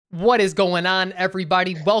What is going on,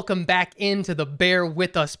 everybody? Welcome back into the Bear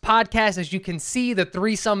With Us podcast. As you can see, the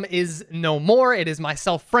threesome is no more. It is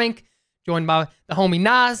myself, Frank, joined by the homie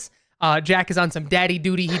Nas. Jack is on some daddy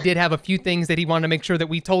duty. He did have a few things that he wanted to make sure that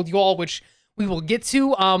we told you all, which we will get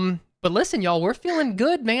to. But listen, y'all, we're feeling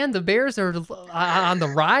good, man. The Bears are on the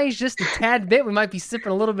rise just a tad bit. We might be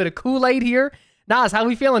sipping a little bit of Kool-Aid here. Nas, how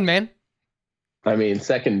we feeling, man? I mean,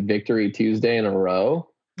 second victory Tuesday in a row.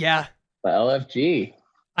 Yeah. The LFG.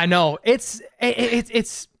 I know it's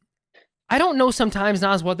I don't know sometimes,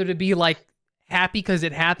 Nas, whether to be like happy because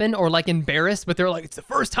it happened or like embarrassed, but they're like, it's the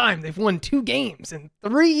first time they've won 2 games in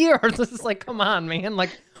 3 years. It's just like, come on, man.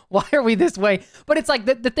 Like, why are we this way? But it's like,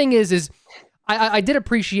 the thing is I did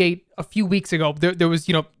appreciate a few weeks ago, there was,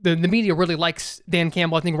 the media really likes Dan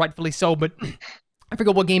Campbell, I think rightfully so, but I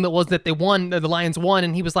forget what game it was that they won, the Lions won,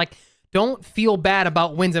 and he was like, don't feel bad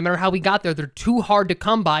about wins. No matter how we got there, they're too hard to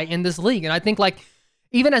come by in this league. And I think like,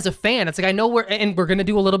 even as a fan, it's like, I know we're going to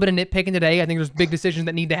do a little bit of nitpicking today. I think there's big decisions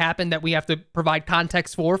that need to happen that we have to provide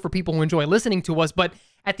context for people who enjoy listening to us. But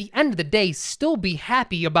at the end of the day, still be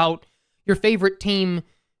happy about your favorite team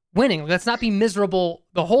winning. Let's not be miserable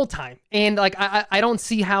the whole time. And like, I don't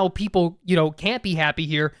see how people, can't be happy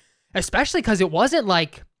here, especially because it wasn't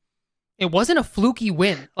a fluky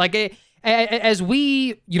win. Like as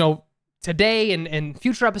we, today and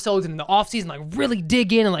future episodes and in the offseason, like really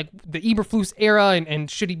dig in and like the Eberflus era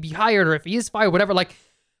and should he be hired or if he is fired, whatever. Like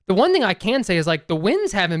the one thing I can say is like the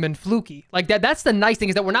wins haven't been fluky. Like that's the nice thing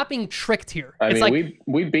is that we're not being tricked here. I it's mean, like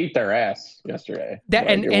we beat their ass yesterday. That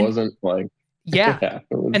like, it wasn't like yeah,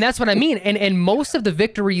 and that's what I mean. And most of the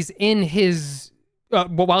victories in his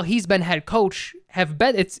while he's been head coach have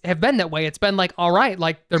been that way. It's been like, all right,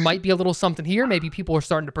 like there might be a little something here. Maybe people are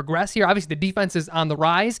starting to progress here. Obviously, the defense is on the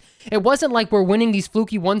rise. It wasn't like we're winning these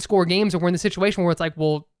fluky 1-score games or we're in the situation where it's like,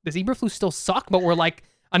 well, does Eberflus still suck? But we're like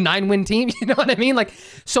a 9-win team. You know what I mean? Like,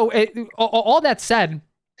 so all that said,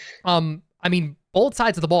 I mean, both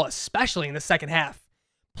sides of the ball, especially in the second half,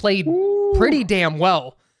 played pretty damn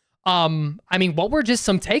well. I mean, what were just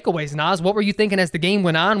some takeaways, Nas? What were you thinking as the game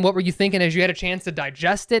went on? What were you thinking as you had a chance to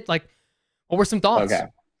digest it? Like, what were some thoughts? Okay.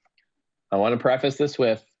 I want to preface this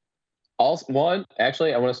with I want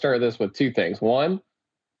to start this with 2 things. One,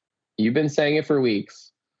 you've been saying it for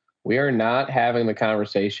weeks. We are not having the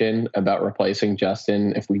conversation about replacing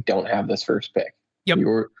Justin if we don't have this first pick. Yep. You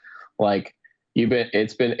were like,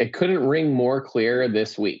 it couldn't ring more clear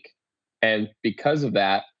this week. And because of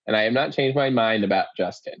that, and I have not changed my mind about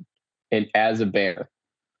Justin and as a Bear.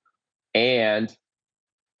 And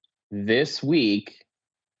this week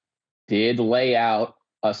did lay out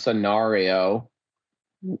a scenario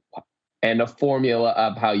and a formula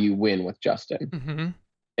of how you win with Justin. Mm-hmm.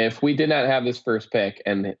 If we did not have this first pick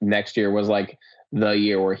and next year was like the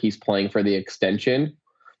year where he's playing for the extension,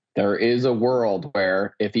 there is a world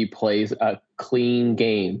where if he plays a clean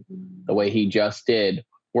game the way he just did,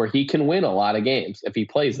 where he can win a lot of games if he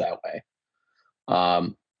plays that way.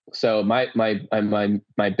 So my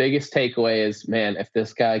biggest takeaway is, man, if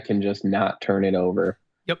this guy can just not turn it over,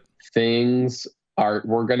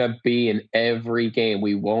 we're going to be in every game.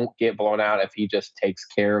 We won't get blown out if he just takes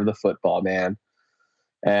care of the football, man.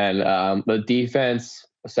 And the defense,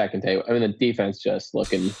 the defense just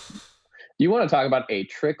looking, you want to talk about a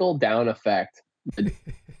trickle down effect.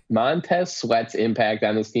 Montez Sweat's impact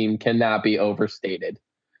on this team cannot be overstated.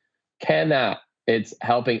 Cannot. It's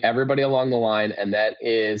helping everybody along the line, and that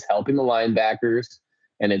is helping the linebackers,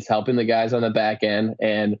 and it's helping the guys on the back end.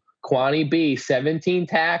 And Kwani B, 17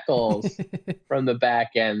 tackles from the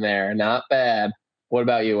back end there. Not bad. What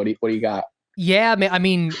about you? What do you got? Yeah, man. I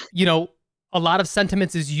mean, a lot of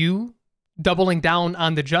sentiments is you doubling down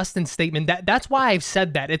on the Justin statement. That's why I've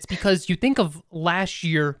said that. It's because you think of last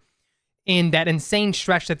year in that insane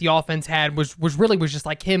stretch that the offense had was just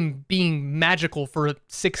like him being magical for a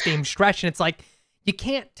 6-game stretch. And it's like, you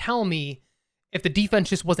can't tell me if the defense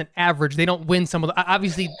just wasn't average, they don't win some of the,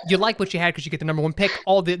 obviously you like what you had because you get the number 1 pick.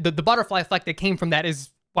 All the butterfly effect that came from that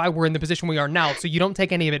is why we're in the position we are now. So you don't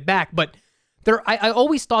take any of it back. But I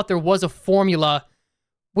always thought there was a formula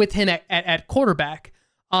with him at quarterback.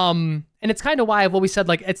 And it's kind of why I've always said,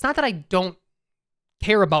 like, it's not that I don't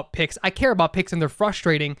care about picks. I care about picks and they're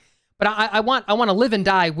frustrating. But I want to live and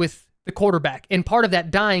die with the quarterback. And part of that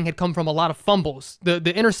dying had come from a lot of fumbles. The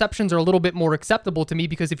interceptions are a little bit more acceptable to me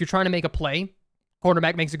because if you're trying to make a play,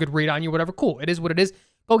 quarterback makes a good read on you, whatever, cool. It is what it is.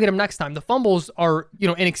 Go get him next time. The fumbles are,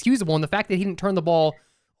 inexcusable. And the fact that he didn't turn the ball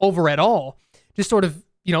over at all, just sort of,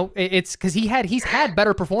 it's because he's had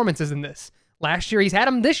better performances than this. Last year, he's had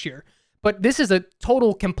them this year. But this is a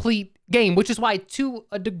total complete game, which is why to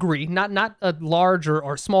a degree, not a large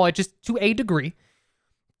or small, just to a degree,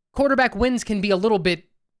 quarterback wins can be a little bit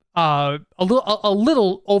a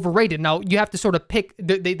little overrated. Now you have to sort of pick.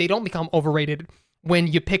 They don't become overrated when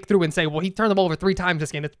you pick through and say, well, he turned the ball over 3 times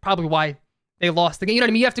this game. That's probably why they lost the game. You know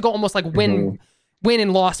what I mean? You have to go almost like win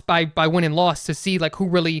and loss by win and loss to see like who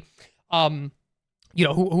really,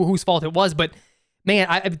 whose fault it was. But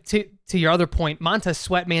man, to your other point, Montez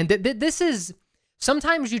Sweat, man, this is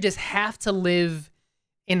sometimes you just have to live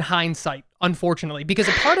in hindsight, unfortunately, because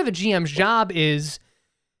a part of a GM's job is,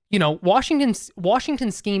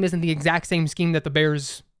 Washington's scheme isn't the exact same scheme that the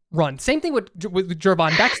Bears run. Same thing with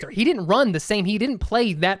Gervon Dexter. He didn't run the same. He didn't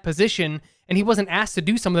play that position, and he wasn't asked to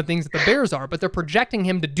do some of the things that the Bears are, but they're projecting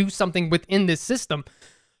him to do something within this system.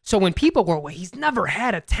 So when people go, well, he's never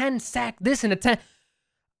had a 10 sack this and a 10.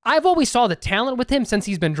 I've always saw the talent with him since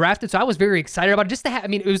he's been drafted, so I was very excited about it. Just to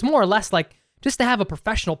have, it was more or less like just to have a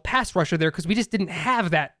professional pass rusher there because we just didn't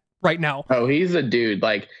have that right now. Oh, he's a dude.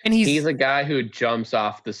 And he's a guy who jumps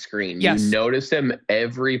off the screen. Yes. You notice him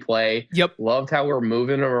every play. Yep. Loved how we're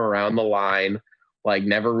moving him around the line,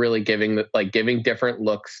 never really giving different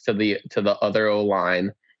looks to the other O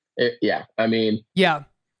line. Yeah.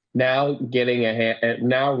 Now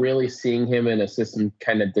now really seeing him in a system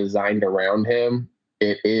kind of designed around him,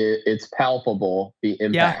 it's palpable the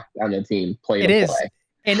impact on the team play to play.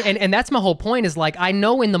 And that's my whole point is I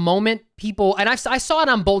know in the moment people, and I saw it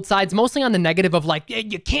on both sides, mostly on the negative of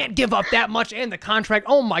you can't give up that much and the contract.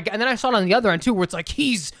 Oh my God. And then I saw it on the other end too, where it's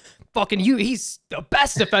he's fucking you. He's the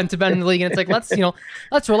best defensive end in the league. And it's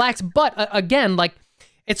let's relax. But again,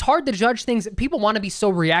 it's hard to judge things. People want to be so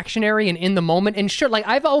reactionary and in the moment. And sure,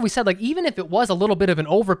 I've always said, even if it was a little bit of an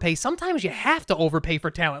overpay, sometimes you have to overpay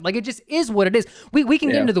for talent. It just is what it is. We can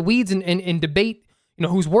get into the weeds and debate,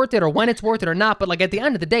 who's worth it or when it's worth it or not. But at the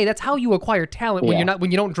end of the day, that's how you acquire talent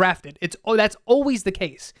when you don't draft it. That's always the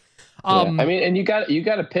case. And you got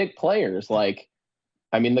to pick players.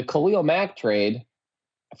 The Khalil Mack trade,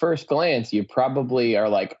 first glance, you probably are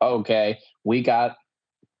okay, we got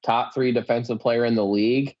top 3 defensive player in the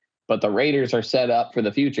league, but the Raiders are set up for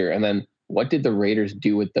the future. And then what did the Raiders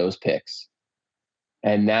do with those picks?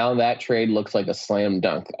 And now that trade looks like a slam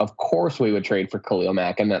dunk. Of course we would trade for Khalil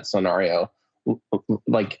Mack in that scenario.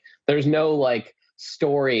 There's no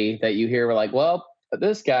story that you hear well,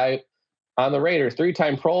 this guy on the Raiders,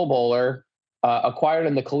 3-time Pro Bowler, acquired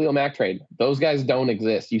in the Khalil Mack trade. Those guys don't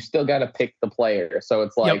exist. You still got to pick the player. So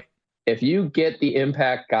it's if you get the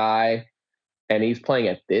impact guy and he's playing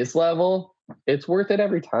at this level, it's worth it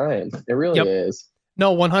every time. It really is.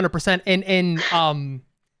 No, 100%. And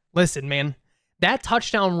listen, man, that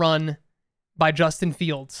touchdown run by Justin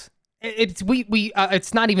Fields,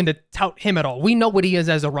 it's not even to tout him at all. We know what he is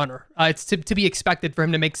as a runner. It's to be expected for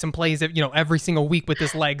him to make some plays, every single week with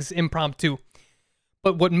his legs, impromptu.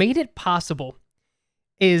 But what made it possible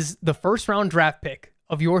is the first round draft pick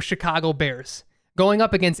of your Chicago Bears going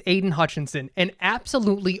up against Aiden Hutchinson and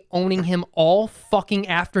absolutely owning him all fucking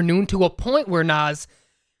afternoon to a point where, Nas,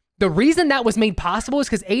 the reason that was made possible is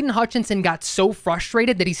because Aiden Hutchinson got so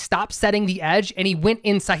frustrated that he stopped setting the edge and he went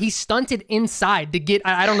inside. He stunted inside to get,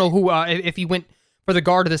 I don't know who, if he went for the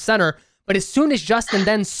guard or the center, but as soon as Justin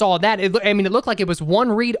then saw that, it looked like it was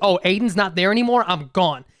one read. Oh, Aiden's not there anymore. I'm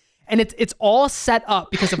gone. And it's all set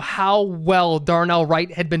up because of how well Darnell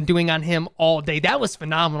Wright had been doing on him all day. That was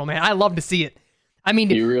phenomenal, man. I love to see it.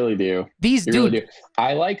 You really do. These dudes. Really do.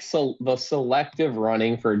 I like the selective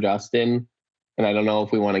running for Justin. And I don't know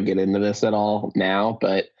if we want to get into this at all now,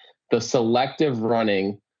 but the selective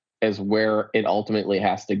running is where it ultimately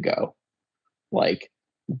has to go.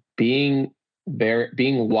 Being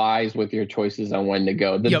wise with your choices on when to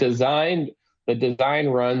go. The design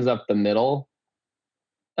runs up the middle.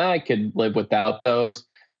 I could live without those.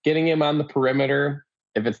 Getting him on the perimeter,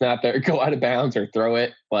 if it's not there, go out of bounds or throw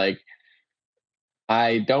it.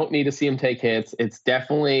 I don't need to see him take hits. It's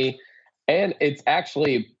definitely, and it's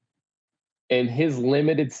actually, in his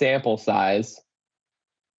limited sample size,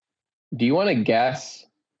 do you want to guess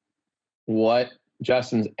what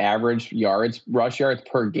Justin's average rush yards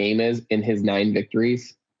per game is in his 9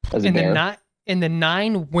 victories as a Bear? In the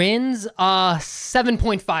 9 wins,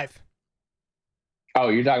 7.5. Oh,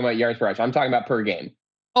 you're talking about yards per rush. I'm talking about per game.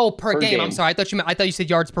 Oh, per game. I'm sorry. I thought you said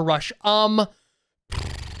yards per rush.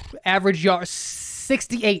 Average yards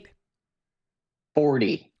 68.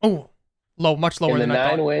 40. Oh. Low, much lower than I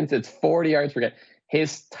thought. In the 9 wins, it's 40 yards per game.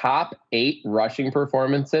 His top 8 rushing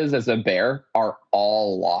performances as a Bear are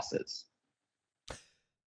all losses.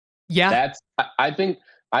 Yeah. I think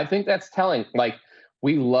that's telling.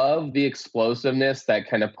 We love the explosiveness that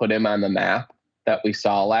kind of put him on the map that we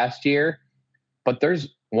saw last year. But there's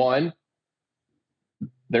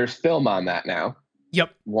film on that now. Yep.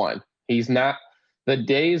 He's not the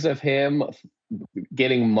days of him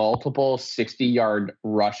getting multiple 60-yard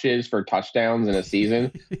rushes for touchdowns in a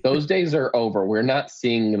season, those days are over. We're not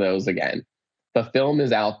seeing those again. The film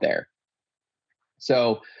is out there.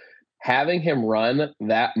 So having him run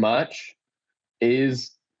that much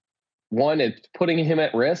is, one, it's putting him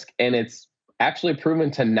at risk, and it's actually proven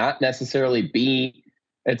to not necessarily be,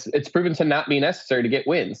 it's proven to not be necessary to get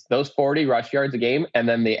wins. Those 40 rush yards a game, and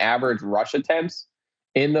then the average rush attempts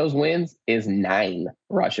in those wins is 9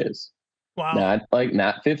 rushes. Wow.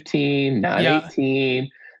 Not 15, not 18.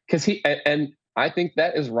 Because and I think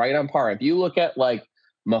that is right on par. If you look at like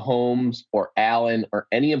Mahomes or Allen or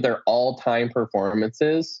any of their all-time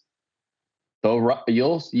performances,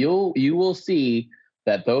 you will see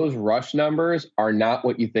that those rush numbers are not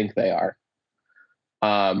what you think they are.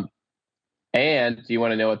 And do you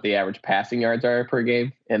want to know what the average passing yards are per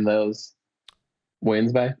game in those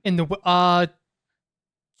wins by? In the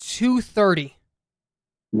 230.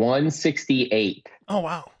 168. Oh,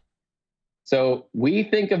 wow. So we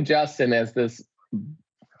think of Justin as this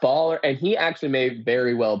baller, and he actually may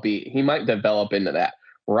very well be. He might develop into that.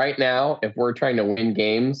 Right now, if we're trying to win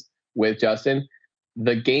games with Justin,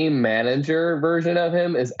 the game manager version of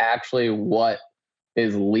him is actually what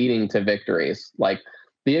is leading to victories. Like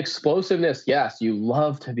the explosiveness, yes, you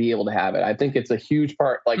love to be able to have it. I think it's a huge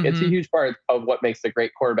part. It's a huge part of what makes the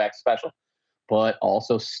great quarterback special. But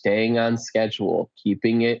also staying on schedule,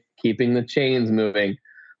 keeping the chains moving.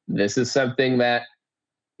 This is something that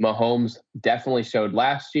Mahomes definitely showed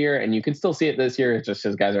last year, and you can still see it this year. It's just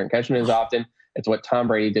his guys aren't catching it as often. It's what Tom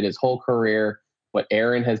Brady did his whole career, what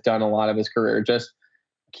Aaron has done a lot of his career, just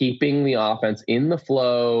keeping the offense in the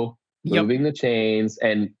flow, moving the chains,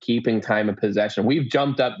 and keeping time of possession. We've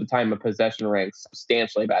jumped up the time of possession ranks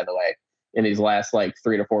substantially, by the way, in these last 3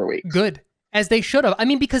 to 4 weeks. Good. As they should have. I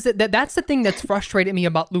mean, because that's the thing that's frustrated me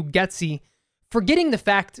about Luke Getsy. Forgetting the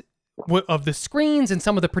fact of the screens and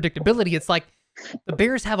some of the predictability, it's like the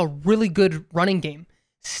Bears have a really good running game.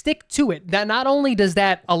 Stick to it. That not only does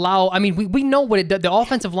that allow, I mean, we know what it does. The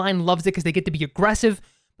offensive line loves it because they get to be aggressive,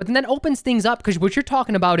 but then that opens things up because what you're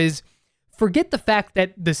talking about is forget the fact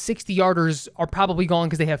that the 60-yarders are probably gone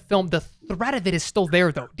because they have film. The threat of it is still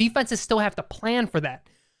there, though. Defenses still have to plan for that.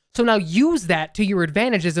 So now use that to your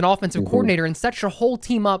advantage as an offensive coordinator and set your whole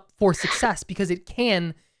team up for success because it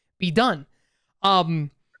can be done. I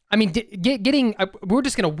mean, we're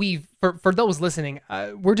just going to weave, for those listening,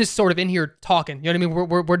 we're just sort of in here talking. You know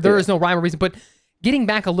what I mean? There is no rhyme or reason. But getting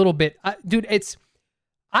back a little bit, dude,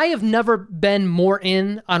 I have never been more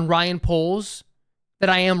in on Ryan Poles than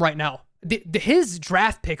I am right now. His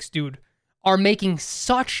draft picks, dude, are making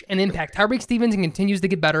such an impact. Tyreek Stevenson continues to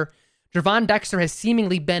get better. Gervon Dexter has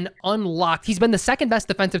seemingly been unlocked. He's been the second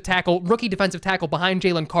best rookie defensive tackle behind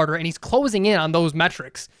Jalen Carter, and he's closing in on those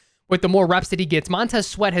metrics with the more reps that he gets. Montez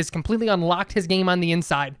Sweat has completely unlocked his game on the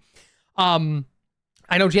inside. I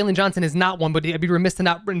know Jalen Johnson is not one, but I'd be remiss to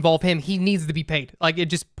not involve him. He needs to be paid. Like, it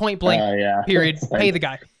just point blank, period. Pay the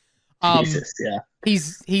guy. Jesus, yeah.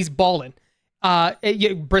 He's balling.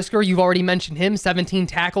 Brisker, you've already mentioned him. 17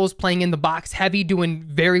 tackles, playing in the box heavy, doing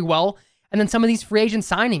very well. And then some of these free agent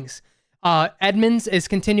signings. Edmonds is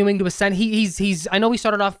continuing to ascend. He's. I know he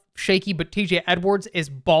started off shaky, but TJ Edwards is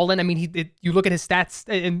balling. I mean, you look at his stats,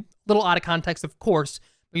 in little out of context, of course,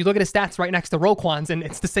 but you look at his stats right next to Roquan's, and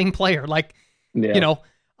it's the same player. So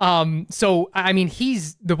I mean,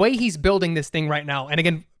 the way he's building this thing right now, and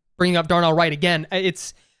again, bringing up Darnell Wright again,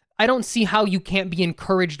 I don't see how you can't be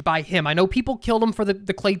encouraged by him. I know people killed him for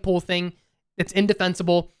the Claypool thing. It's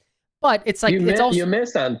indefensible. But it's like you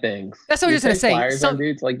miss on things. That's what I was just gonna say. Some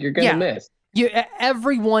dudes, you're gonna miss.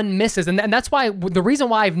 Everyone misses, and that's why the reason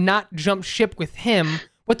why I've not jumped ship with him.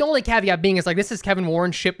 With the only caveat being is this is Kevin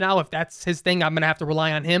Warren's ship now. If that's his thing, I'm gonna have to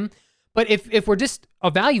rely on him. But if we're just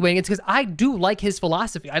evaluating, it's because I do like his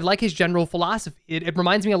philosophy. I like his general philosophy. It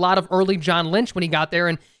reminds me a lot of early John Lynch when he got there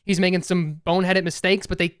and he's making some boneheaded mistakes,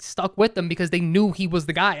 but they stuck with him because they knew he was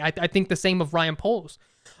the guy. I think the same of Ryan Poles.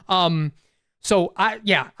 So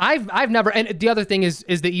I've never, and the other thing is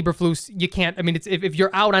the Eberflus. You can't, I mean, it's if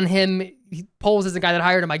you're out on him, Poles is the guy that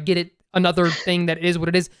hired him. I get it. Another thing that is what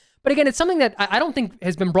it is. But again, it's something that I don't think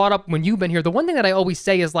has been brought up when you've been here. The one thing that I always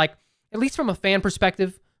say is at least from a fan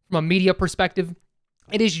perspective, from a media perspective,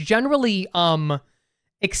 it is generally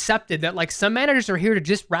accepted that some managers are here to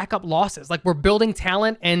just rack up losses. We're building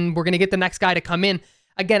talent and we're going to get the next guy to come in.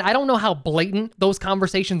 Again, I don't know how blatant those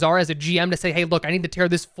conversations are as a GM to say, hey, look, I need to tear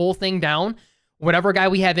this full thing down. Whatever guy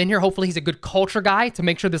we have in here, hopefully he's a good culture guy to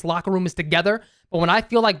make sure this locker room is together. But when I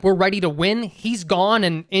feel like we're ready to win, he's gone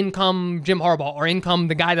and in come Jim Harbaugh or in come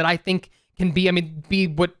the guy that I think can be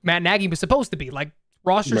what Matt Nagy was supposed to be.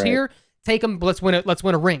 Roster's here, take him. Let's win it. Let's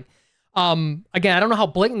win a ring. Again, I don't know how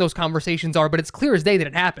blatant those conversations are, but it's clear as day that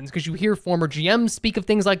it happens because you hear former GMs speak of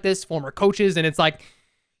things like this, former coaches, and it's like,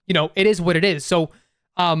 it is what it is. So,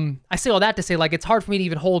 I say all that to say, like, it's hard for me to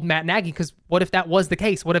even hold Matt Nagy because what if that was the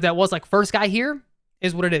case? What if that was like first guy here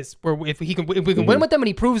is what it is? Where if we can win with them and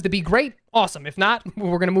he proves to be great, awesome. If not,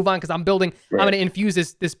 we're gonna move on because I'm gonna infuse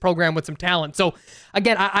this program with some talent. So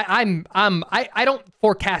again, I don't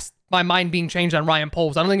forecast my mind being changed on Ryan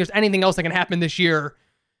Poles. I don't think there's anything else that can happen this year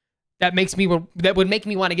that would make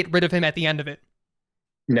me want to get rid of him at the end of it.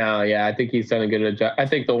 No, yeah, I think he's done a good job. I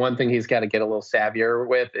think the one thing he's got to get a little savvier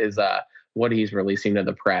with is what he's releasing to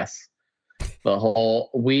the press. The whole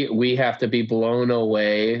we have to be blown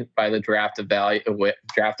away by the draft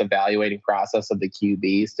evaluating process of the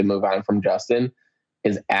QBs to move on from Justin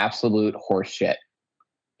is absolute horseshit.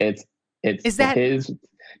 It's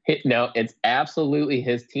absolutely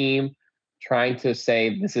his team trying to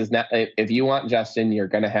say this is not, if you want Justin, you're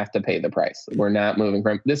going to have to pay the price. We're not moving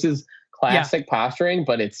from this is classic posturing,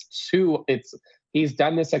 but he's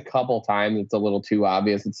done this a couple times. It's a little too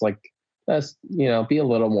obvious. It's like, let's, be a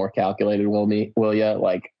little more calculated. Will you?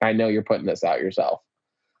 Like, I know you're putting this out yourself.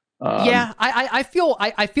 I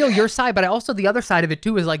feel your side, but I also, the other side of it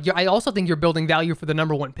too is like, I also think you're building value for the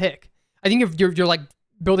number one pick. I think you're like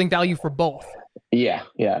building value for both. Yeah.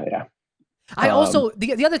 I also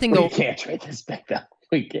the other thing though, we can't trade this pick though.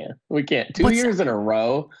 We can't. 2 years in a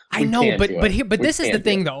row. I know, but this is the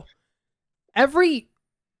thing though. Everything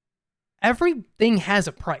has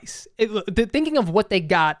a price. Thinking of what they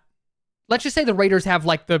got, let's just say the Raiders have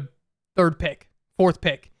like the third pick, fourth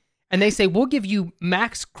pick, and they say we'll give you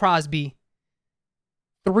Max Crosby,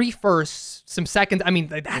 3 firsts, some seconds. I mean,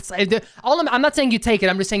 that's all. I'm not saying you take it.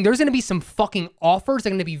 I'm just saying there's going to be some fucking offers.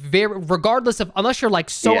 They're going to be regardless of, unless you're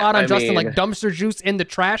like out on Justin, like dumpster juice in the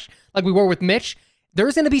trash, like we were with Mitch.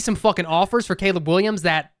 There's going to be some fucking offers for Caleb Williams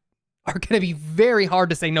that are going to be very hard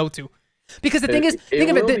to say no to. Because the thing is,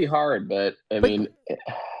 it will be hard, but I mean,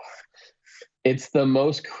 it's the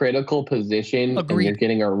most critical position. Agreed. And you're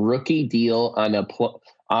getting a rookie deal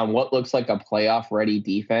on what looks like a playoff ready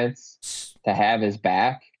defense to have his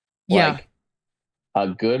back. Like a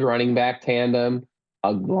good running back tandem,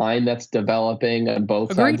 a line that's developing on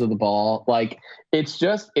both sides of the ball. Like it's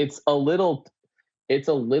a little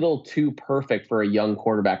too perfect for a young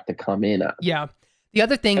quarterback to come in on. Yeah. The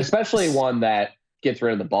other thing, especially one that gets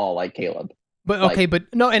rid of the ball like Caleb. But okay, but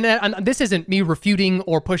no, and this isn't me refuting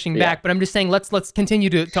or pushing back, but I'm just saying let's continue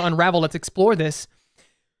to unravel. Let's explore this.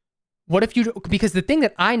 What if because the thing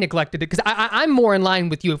that I neglected, because I'm more in line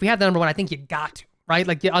with you. If we have the number one, I think you got to, right?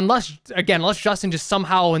 Like unless Justin just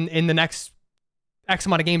somehow in the next X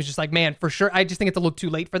amount of games, just like, man, for sure. I just think it's a little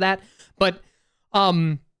too late for that. But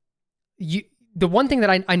the one thing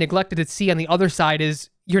that I neglected to see on the other side is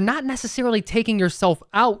you're not necessarily taking yourself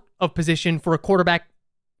out of position for a quarterback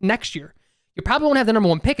next year. You probably won't have the number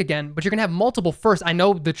one pick again, but you're going to have multiple firsts. I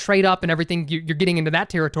know the trade up and everything, you're getting into that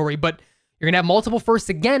territory, but you're going to have multiple firsts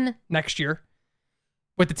again next year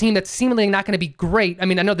with the team that's seemingly not going to be great. I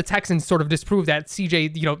mean, I know the Texans sort of disproved that.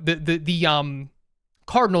 CJ, the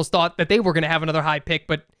Cardinals thought that they were going to have another high pick,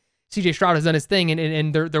 but CJ Stroud has done his thing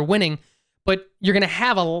and they're winning. But you're going to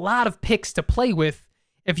have a lot of picks to play with.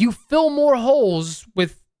 If you fill more holes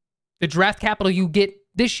with the draft capital you get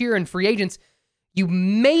this year and free agents, you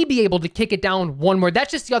may be able to kick it down one more.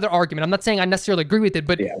 That's just the other argument. I'm not saying I necessarily agree with it,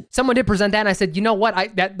 but someone did present that, and I said, you know what?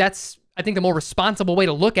 That's I think the more responsible way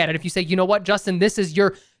to look at it. If you say, you know what, Justin, this is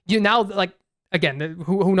you now, like, again,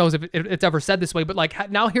 who knows if it's ever said this way, but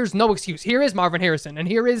like now here's no excuse. Here is Marvin Harrison, and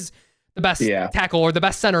here is the best tackle or the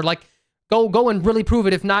best center. Like, go and really prove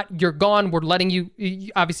it. If not, you're gone. We're letting you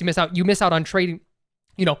obviously miss out. You miss out on trading,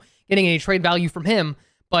 getting any trade value from him,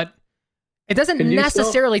 but it doesn't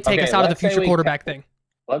necessarily take us out of the future quarterback thing.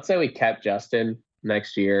 Let's say we kept Justin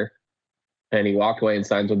next year and he walked away and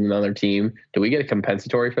signs with another team. Do we get a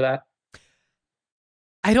compensatory for that?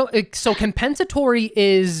 So compensatory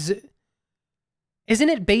isn't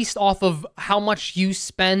it based off of how much you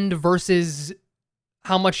spend versus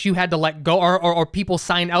how much you had to let go or people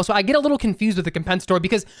sign out? So I get a little confused with the compensatory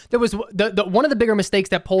because there was the one of the bigger mistakes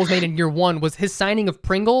that Poles made in year one was his signing of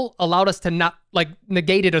Pringle allowed us to not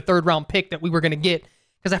negated a 3rd round pick that we were going to get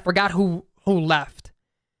because I forgot who left.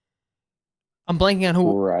 I'm blanking on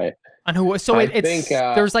who. Right. On who. So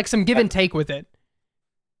there's like some give and take with it.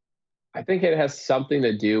 I think it has something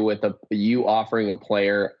to do with you offering a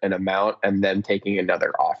player an amount and then taking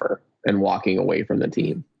another offer and walking away from the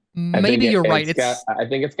team. Maybe you're right. I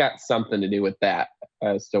think it's got something to do with that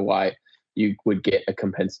as to why you would get a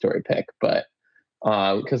compensatory pick. But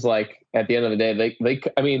because like at the end of the day,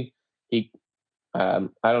 I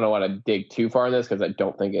don't know want to dig too far in this because I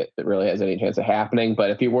don't think it really has any chance of happening. But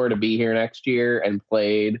if he were to be here next year and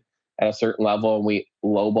played at a certain level and we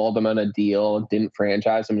lowballed him on a deal, didn't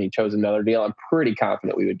franchise him, and he chose another deal, I'm pretty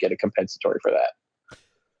confident we would get a compensatory for that.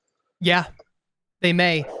 Yeah, they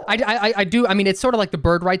may. I do. I mean, it's sort of like the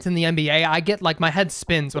bird rights in the NBA. I get like my head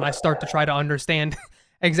spins when I start to try to understand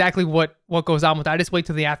exactly what goes on with that. I just wait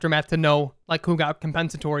till the aftermath to know like who got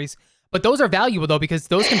compensatories. But those are valuable though because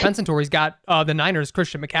those compensatories got the Niners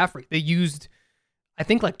Christian McCaffrey. They used, I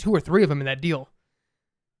think, like 2 or 3 of them in that deal,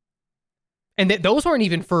 and those weren't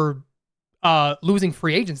even for losing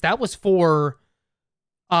free agents. That was for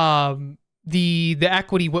the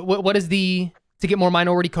equity. What is the to get more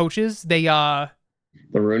minority coaches? They The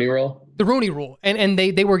Rooney Rule. The Rooney Rule, and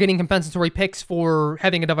they were getting compensatory picks for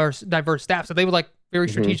having a diverse staff. So they were like very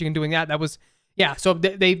strategic in doing that. That was So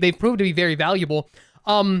they've proved to be very valuable.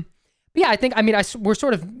 But yeah, I think we're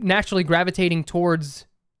sort of naturally gravitating towards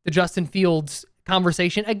the Justin Fields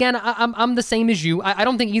conversation. Again, I'm the same as you. I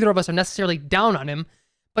don't think either of us are necessarily down on him,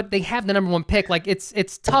 but they have the number 1 pick. Like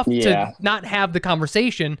it's tough to not have the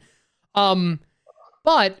conversation.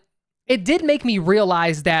 But it did make me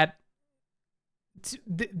realize that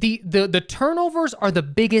the turnovers are the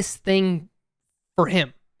biggest thing for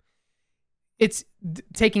him. It's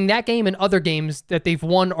taking that game and other games that they've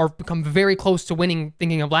won or become very close to winning.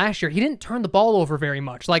 Thinking of last year, he didn't turn the ball over very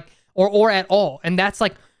much, or at all, and that's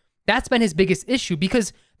been his biggest issue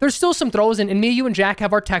because there's still some throws, and me, you, and Jack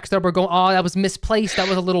have our text that we're going, oh, that was misplaced, that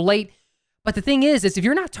was a little late. But the thing is if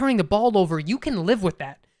you're not turning the ball over, you can live with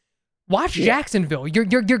that. Watch Jacksonville. You're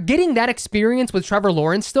getting that experience with Trevor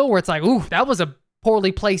Lawrence still, where it's like, ooh, that was a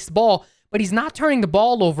poorly placed ball, but he's not turning the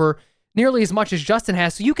ball over nearly as much as Justin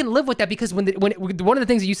has. So you can live with that because when one of the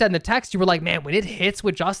things that you said in the text, you were like, man, when it hits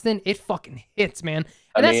with Justin, it fucking hits, man.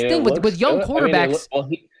 And that's the thing with young quarterbacks.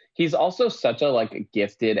 He's also such a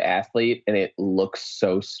gifted athlete, and it looks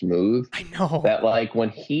so smooth. I know that when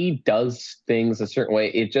he does things a certain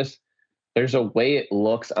way, there's a way it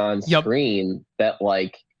looks on screen that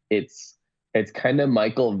it's kind of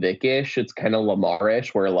Michael Vick-ish. It's kind of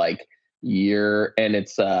Lamar-ish where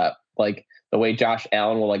it's the way Josh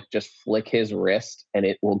Allen will just flick his wrist and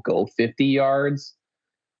it will go 50 yards.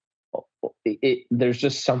 There's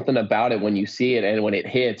just something about it when you see it, and when it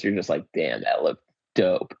hits, you're just like, damn, that looked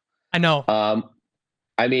dope. I know.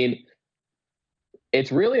 I mean,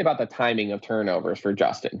 it's really about the timing of turnovers for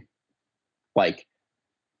Justin.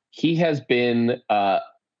 He has been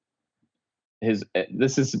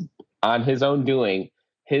this is on his own doing.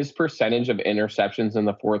 His percentage of interceptions in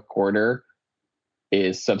the fourth quarter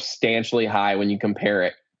is substantially high when you compare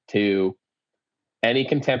it to any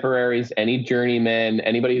contemporaries, any journeymen,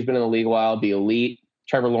 anybody who's been in the league a while, the elite.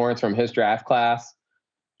 Trevor Lawrence from his draft class.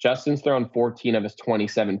 Justin's thrown 14 of his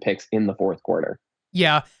 27 picks in the fourth quarter.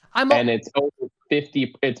 Yeah. And it's over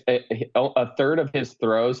 50. It's a third of his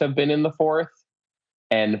throws have been in the fourth,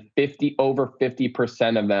 and over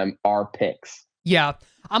 50% of them are picks. Yeah.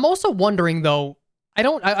 I'm also wondering though,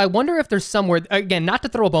 I wonder if there's somewhere, again, not to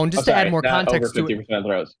throw a bone, just to add more context to it. Over 50% of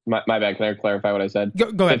throws. My bad. Can I clarify what I said?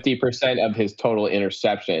 Go ahead. 50% of his total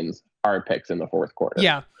interceptions are picks in the fourth quarter.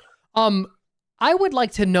 Yeah. I would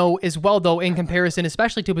like to know as well, though, in comparison,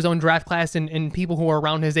 especially to his own draft class and people who are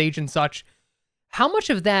around his age and such, how much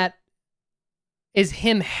of that is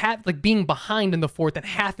him being behind in the fourth and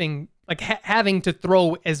having to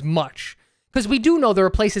throw as much? Because we do know there are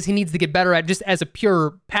places he needs to get better at just as a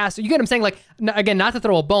pure passer. You get what I'm saying? Again, not to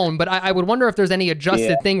throw a bone, but I would wonder if there's any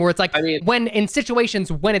adjusted thing where it's when in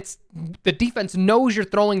situations when it's the defense knows you're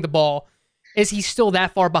throwing the ball, is he still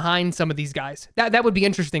that far behind some of these guys? That would be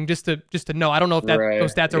interesting just to know. I don't know if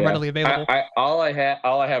those stats are readily available. All I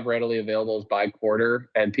have readily available is by quarter,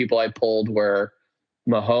 and people I pulled were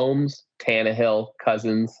Mahomes, Tannehill,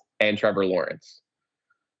 Cousins, and Trevor Lawrence.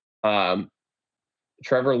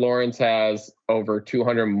 Trevor Lawrence has over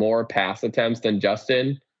 200 more pass attempts than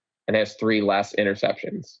Justin and has 3 less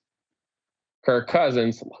interceptions. Kirk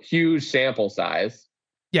Cousins, huge sample size.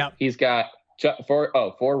 Yeah. He's got,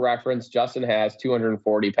 for reference, Justin has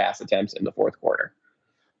 240 pass attempts in the fourth quarter.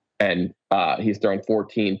 And he's thrown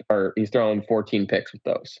 14 picks with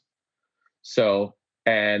those. So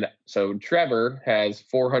Trevor has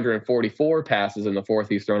 444 passes in the fourth.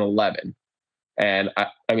 He's thrown 11. And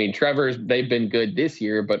I mean, they've been good this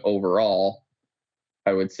year, but overall,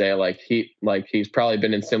 I would say he's probably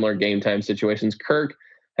been in similar game time situations. Kirk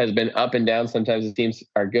has been up and down. Sometimes his teams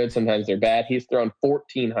are good, sometimes they're bad. He's thrown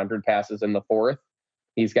 1,400 passes in the fourth.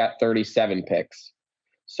 He's got 37 picks.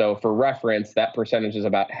 So for reference, that percentage is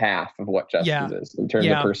about half of what Justin's is in terms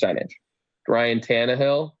of percentage. Ryan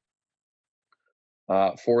Tannehill,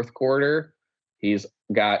 fourth quarter, He's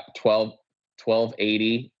got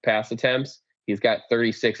 1280 pass attempts. He's got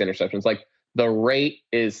 36 interceptions. Like the rate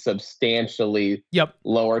is substantially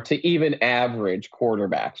lower to even average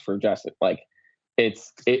quarterbacks for Justin. Like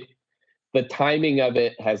the timing of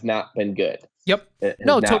it has not been good. Yep. It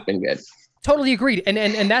has not been good. Totally agreed.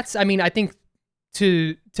 And that's, I mean, I think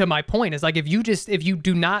to my point is like, if you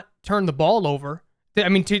do not turn the ball over, I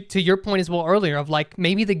mean, to your point as well earlier of like,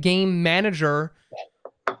 maybe the game manager,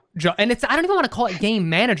 and I don't even want to call it game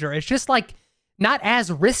manager. It's just like not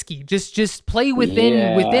as risky. Just play within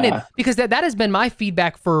it, because that has been my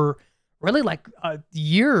feedback for really like a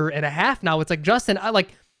year and a half now. It's like, Justin,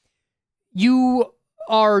 you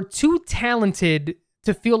are too talented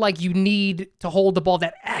to feel like you need to hold the ball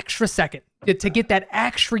that extra second to get that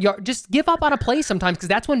extra yard. Just give up on a play sometimes, because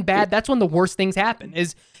that's when the worst things happen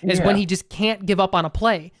is when he just can't give up on a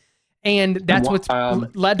play. And that's what's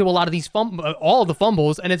led to a lot of these all of the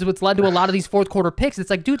fumbles, and it's what's led to a lot of these fourth quarter picks. It's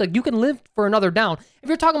like, dude, like you can live for another down. If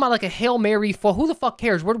you're talking about like a Hail Mary, who the fuck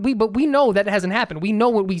cares? But we know that it hasn't happened. We know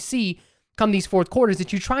what we see come these fourth quarters,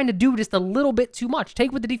 that you're trying to do just a little bit too much.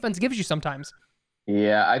 Take what the defense gives you sometimes.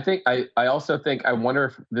 Yeah, I also think, I wonder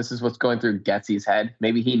if this is what's going through Getsy's head.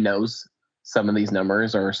 Maybe he knows some of these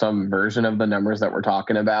numbers, or some version of the numbers that we're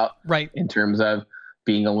talking about, right, in terms of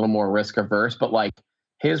being a little more risk averse. But like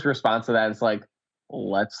his response to that is like,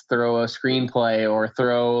 let's throw a screenplay or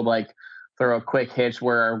throw a quick hitch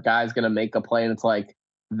where our guy's going to make a play. And it's like,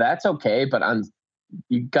 that's okay. But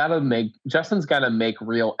Justin's got to make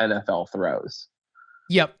real NFL throws.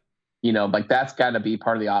 Yep. Like that's got to be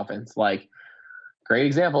part of the offense. Like, great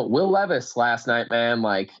example, Will Levis last night, man.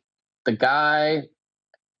 Like the guy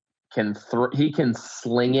he can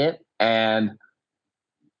sling it, and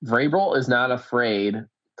Vrabel is not afraid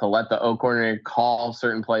to let the O coordinator call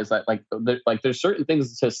certain plays. Like there's certain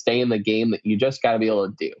things to stay in the game that you just got to be able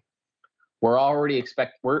to do. We're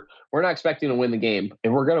not expecting to win the game.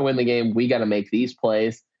 If we're going to win the game, we got to make these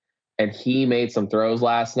plays. And he made some throws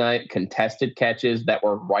last night, contested catches that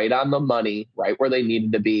were right on the money, right where they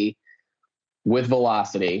needed to be, with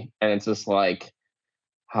velocity. And it's just like,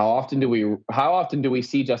 how often do we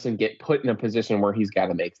see Justin get put in a position where he's got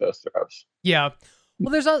to make those throws? Yeah. Well,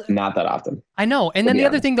 there's not that often. I know. And then the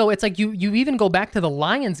other thing though, it's like you even go back to the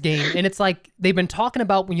Lions game, and it's like they've been talking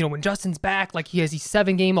about when Justin's back, like he has these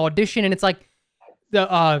 7-game audition, and it's like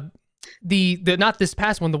the not this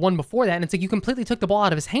past one, the one before that, and it's like you completely took the ball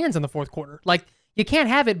out of his hands in the fourth quarter. Like you can't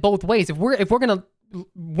have it both ways. If we're gonna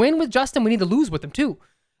win with Justin, we need to lose with him too.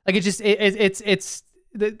 Like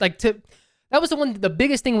that was the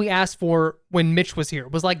biggest thing we asked for when Mitch was here,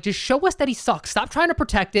 was like, just show us that he sucks. Stop trying to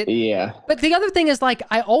protect it. Yeah. But the other thing is like,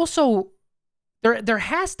 I also, there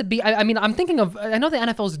has to be, I mean, I'm thinking of, I know the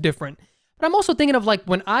NFL is different, but I'm also thinking of like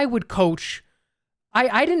when I would coach,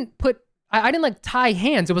 I didn't like tie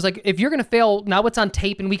hands. It was like, if you're going to fail, now it's on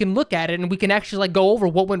tape and we can look at it and we can actually like go over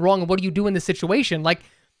what went wrong and what do you do in this situation. Like,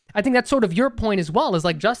 I think that's sort of your point as well, is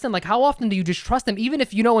like, Justin, like how often do you just trust him? Even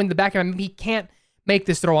if in the back of him, he can't make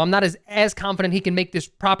this throw. I'm not as confident he can make this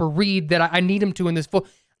proper read that I need him to in this full.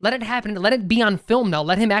 Let it happen. Let it be on film now.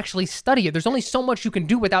 Let him actually study it. There's only so much you can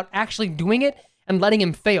do without actually doing it and letting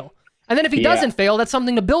him fail. And then if he doesn't fail, that's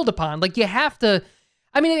something to build upon. Like you have to,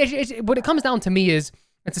 I mean, what it comes down to me is,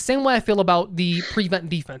 it's the same way I feel about the prevent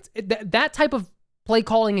defense. That type of play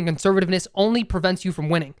calling and conservativeness only prevents you from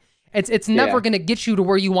winning. It's never going to get you to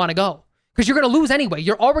where you want to go, because you're going to lose anyway.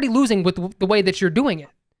 You're already losing with the way that you're doing it.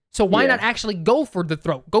 So why not actually go for the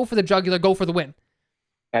throat, go for the jugular, go for the win?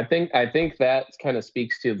 I think that kind of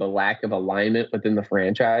speaks to the lack of alignment within the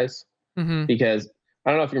franchise, because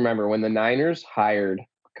I don't know if you remember when the Niners hired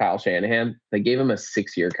Kyle Shanahan, they gave him a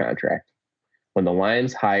 6-year contract. When the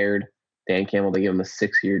Lions hired Dan Campbell, they gave him a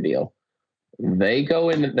 6-year deal. They go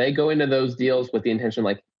into those deals with the intention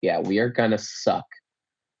like, yeah, we are going to suck,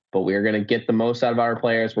 but we are going to get the most out of our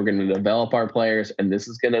players. We're going to develop our players. And this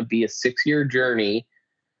is going to be a 6-year journey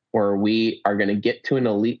where we are going to get to an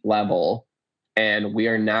elite level, and we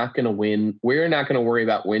are not going to win. We're not going to worry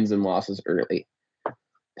about wins and losses early.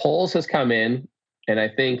 Poles has come in, and I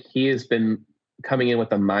think he has been coming in with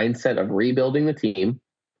the mindset of rebuilding the team,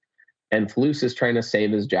 and Flus is trying to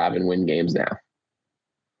save his job and win games now.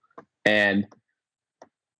 And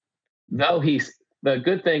though the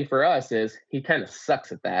good thing for us is he kind of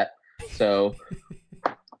sucks at that. So,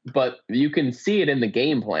 but you can see it in the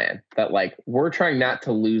game plan that like, we're trying not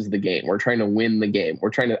to lose the game. We're trying to win the game.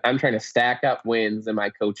 I'm trying to stack up wins in my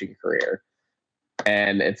coaching career.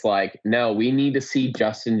 And it's like, no, we need to see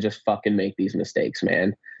Justin just fucking make these mistakes,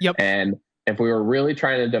 man. Yep. And if we were really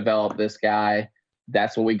trying to develop this guy,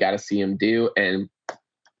 that's what we got to see him do. And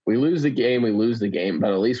we lose the game, we lose the game,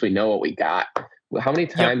 but at least we know what we got. How many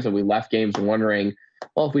times have we left games wondering,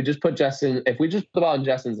 well, if we just put the ball in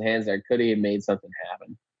Justin's hands there, could he have made something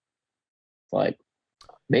happen? Like,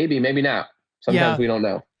 maybe not. Sometimes we don't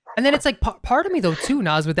know. And then it's like part of me though too,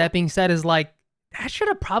 Nas, with that being said, is like, that should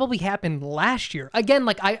have probably happened last year. Again,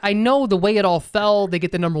 like I know the way it all fell, they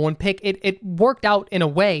get the number 1 pick. It worked out in a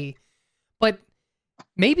way, but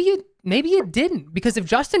maybe it didn't. Because if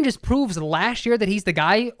Justin just proves last year that he's the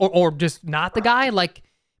guy, or just not the guy, like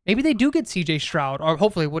maybe they do get CJ Stroud, or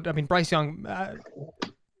hopefully Bryce Young,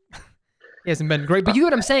 he hasn't been great, but you know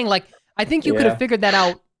what I'm saying? Like, I think you could have figured that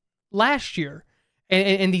out last year.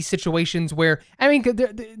 In these situations where, I mean,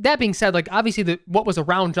 that being said, like obviously what was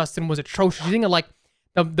around Justin was atrocious. You think of like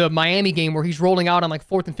the Miami game where he's rolling out on like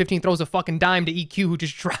 4th and 15, throws a fucking dime to EQ, who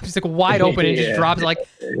just drops like wide open and just drops like.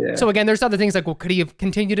 So again, there's other things like, well, could he have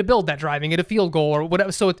continued to build that driving at a field goal or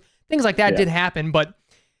whatever? So things like that did happen, but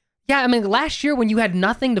yeah, I mean, last year when you had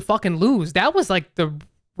nothing to fucking lose, that was like the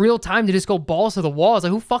real time to just go balls to the walls.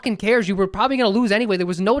 Like, who fucking cares? You were probably gonna lose anyway. There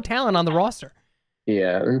was no talent on the roster.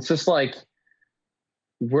 Yeah, and it's just like.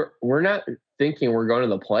 We're not thinking we're going to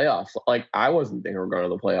the playoffs. Like, I wasn't thinking we're going to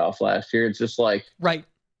the playoffs last year. It's just like, right.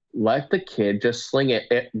 Let the kid just sling it.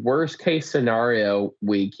 At worst case scenario,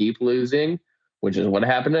 we keep losing, which is what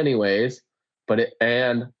happened anyways.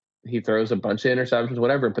 And he throws a bunch of interceptions,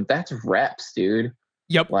 whatever. But that's reps, dude.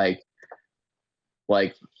 Yep. Like,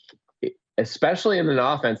 especially in an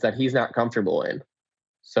offense that he's not comfortable in.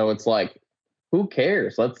 So it's like, who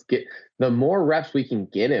cares? Let's get the more reps we can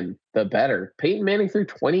get him, the better. Peyton Manning threw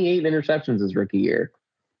 28 interceptions his rookie year.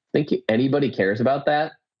 Think anybody cares about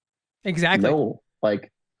that? Exactly. No. Like,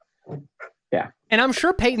 yeah. And I'm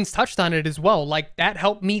sure Peyton's touched on it as well. Like, that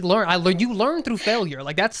helped me learn. You learn through failure.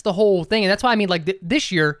 Like, that's the whole thing. And that's why I mean, like, this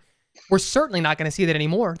year, we're certainly not going to see that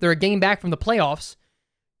anymore. They're a game back from the playoffs.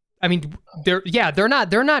 I mean, they're not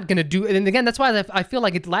going to do it. And again, that's why I feel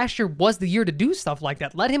like last year was the year to do stuff like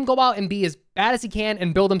that. Let him go out and be as bad as he can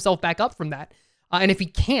and build himself back up from that. And if he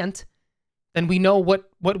can't, then we know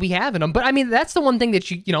what we have in him. But I mean, that's the one thing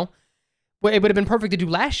that it would have been perfect to do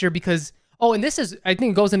last year because, and this is, I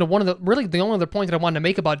think it goes into one of the only other point that I wanted to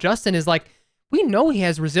make about Justin is like, we know he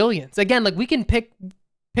has resilience. Again, like we can pick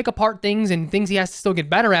apart things and things he has to still get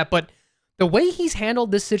better at, but the way he's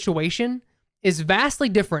handled this situation is vastly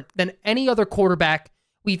different than any other quarterback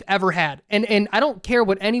we've ever had. And I don't care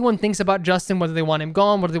what anyone thinks about Justin, whether they want him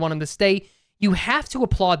gone, whether they want him to stay. You have to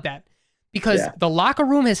applaud that because the locker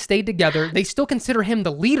room has stayed together. They still consider him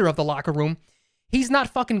the leader of the locker room. He's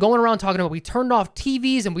not fucking going around talking about we turned off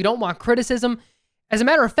TVs and we don't want criticism. As a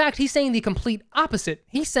matter of fact, he's saying the complete opposite.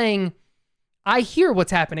 He's saying, I hear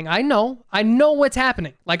what's happening. I know what's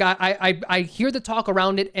happening. Like I hear the talk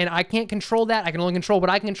around it and I can't control that. I can only control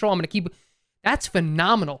what I can control. I'm going to keep. That's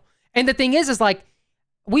phenomenal. And the thing is like,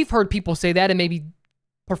 we've heard people say that and maybe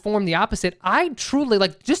perform the opposite. I truly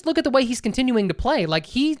just look at the way he's continuing to play. Like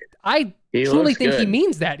I truly think he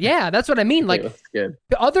means that. Yeah, that's what I mean. Like the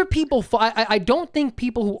other people, I don't think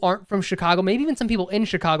people who aren't from Chicago, maybe even some people in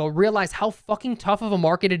Chicago realize how fucking tough of a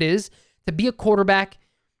market it is to be a quarterback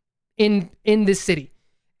in this city.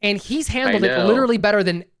 And he's handled it literally better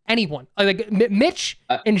than anyone. Like Mitch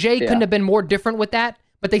and Jay couldn't have been more different with that,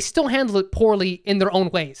 but they still handled it poorly in their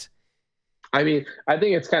own ways. I mean, I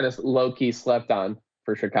think it's kind of low-key slept on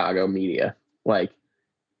for Chicago media. Like,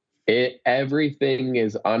 everything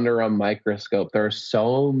is under a microscope. There are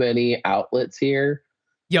so many outlets here.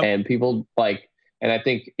 Yep. And people and I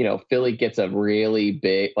think, Philly gets a really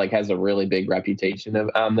big, has a really big reputation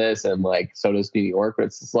on this. And so does New York, but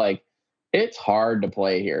it's just it's hard to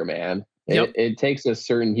play here, man. Yep. It takes a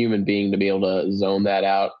certain human being to be able to zone that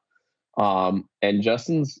out. And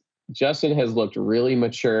Justin has looked really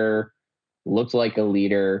mature, looked like a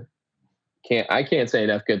leader. I can't say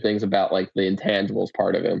enough good things about the intangibles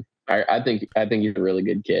part of him. I think he's a really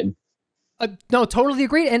good kid. No, totally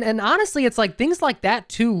agreed. And honestly, it's things like that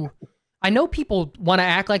too. I know people want to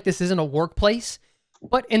act like this isn't a workplace,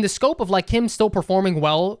 but in the scope of him still performing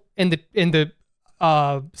well in the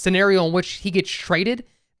scenario in which he gets traded,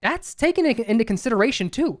 that's taken into consideration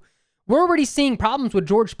too. We're already seeing problems with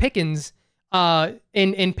George Pickens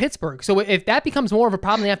in Pittsburgh. So if that becomes more of a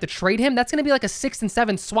problem, they have to trade him. That's going to be a 6th and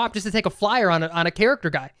 7 swap just to take a flyer on a character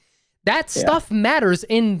guy. That stuff matters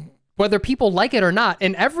in whether people like it or not.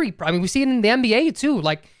 And we see it in the NBA too.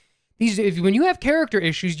 When you have character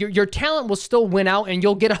issues, your talent will still win out and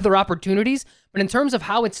you'll get other opportunities. But in terms of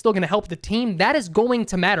how it's still going to help the team, that is going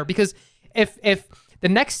to matter because if the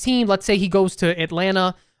next team, let's say he goes to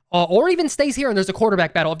Atlanta. Or even stays here and there's a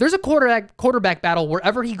quarterback battle. If there's a quarterback battle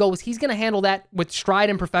wherever he goes, he's going to handle that with stride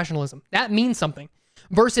and professionalism. That means something.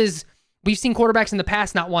 versus we've seen quarterbacks in the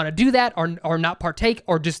past not want to do that or not partake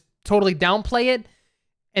or just totally downplay it.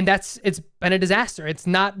 And it's been a disaster. It's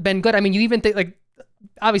not been good. I mean, you even think like,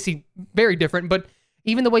 obviously very different, but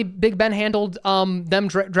even the way Big Ben handled them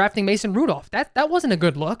drafting Mason Rudolph, that wasn't a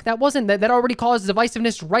good look. That already caused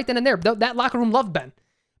divisiveness right then and there. That locker room loved Ben.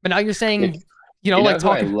 But now you're saying, like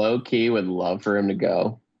talking. I low key would love for him to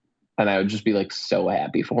go, and I would just be like so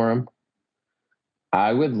happy for him.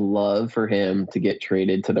 I would love for him to get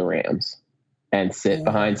traded to the Rams and sit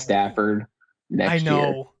behind Stafford next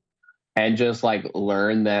year. And just like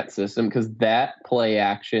learn that system, because that play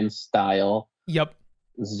action style,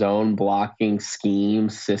 zone blocking scheme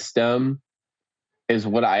system is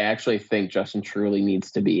what I actually think Justin truly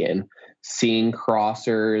needs to be in. Seeing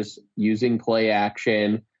crossers, using play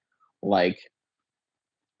action,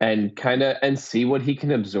 and see what he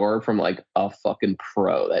can absorb from like a fucking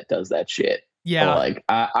pro that does that shit. Yeah. Like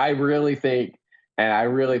I really think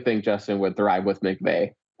Justin would thrive with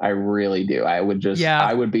McVay. I really do. I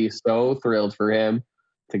would be so thrilled for him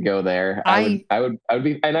to go there. I would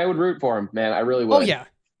be, and I would root for him, man. I really would. Oh yeah.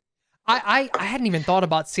 I hadn't even thought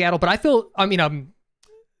about Seattle, but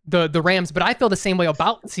the Rams, but I feel the same way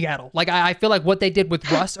about Seattle. Like I feel like what they did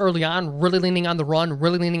with Russ early on, really leaning on the run,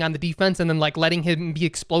 really leaning on the defense, and then like letting him be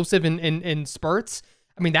explosive in spurts.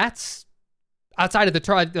 I mean, that's outside of the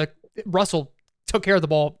try. Like Russell took care of the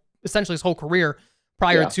ball essentially his whole career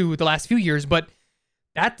prior to the last few years, but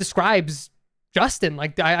that describes Justin.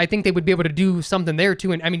 Like I think they would be able to do something there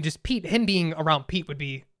too. And I mean, just him being around Pete would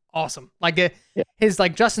be awesome. Like his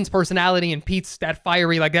like Justin's personality and Pete's that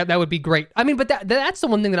fiery, like that would be great. I mean, but that's the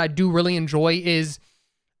one thing that I do really enjoy is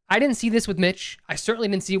I didn't see this with Mitch. I certainly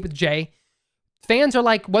didn't see it with Jay. Fans are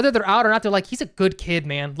like, whether they're out or not, they're like, he's a good kid,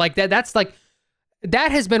 man. Like that's like,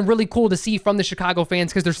 that has been really cool to see from the Chicago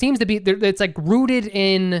fans, because there seems to be, it's like rooted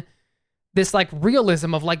in this like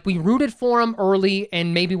realism of like, we rooted for him early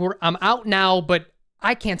and maybe I'm out now, but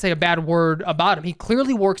I can't say a bad word about him. He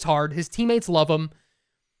clearly works hard. His teammates love him.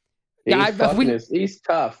 He's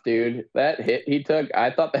tough, dude. That hit he took,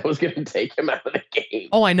 I thought that was going to take him out of the game.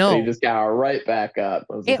 Oh, I know. And he just got right back up.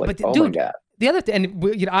 I was like, but oh dude, my God. The other thing,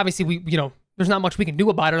 and obviously there's not much we can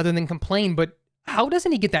do about it other than complain, but how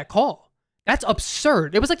doesn't he get that call? That's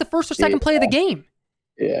absurd. It was like the first or second play of the game.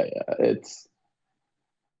 Yeah.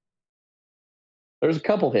 There's a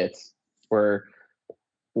couple hits where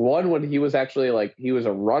one when he was actually like, he was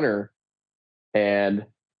a runner and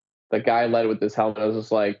the guy led with his helmet. I was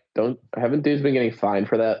just like, haven't dudes been getting fined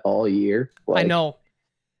for that all year? Like, I know.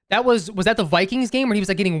 That was that the Vikings game where he was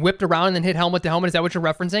like getting whipped around and then hit helmet to helmet? Is that what you're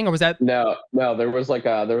referencing? Or was that? No, there was a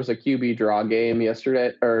QB draw game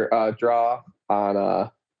yesterday, or draw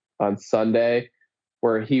on Sunday,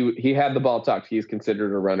 where he had the ball tucked. He's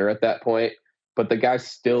considered a runner at that point, but the guy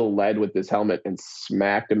still led with his helmet and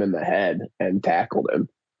smacked him in the head and tackled him.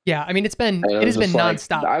 Yeah, I mean it has been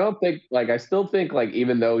nonstop. I don't think I still think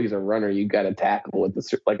even though he's a runner, you got to tackle with a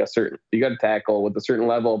certain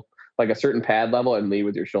level, like a certain pad level, and lead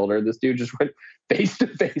with your shoulder. This dude just went face to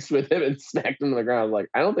face with him and smacked him to the ground. Like,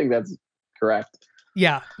 I don't think that's correct.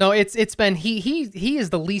 Yeah, no, it's been he is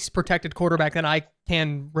the least protected quarterback that I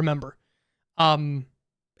can remember.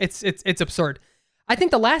 It's absurd. I think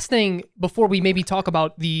the last thing before we maybe talk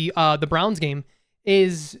about the Browns game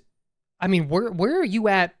is, I mean, where are you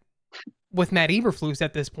at with Matt Eberflus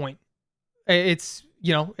at this point? It's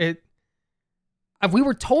we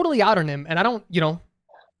were totally out on him, and I don't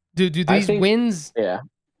do these wins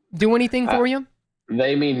do anything for you?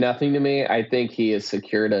 They mean nothing to me. I think he has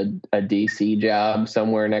secured a DC job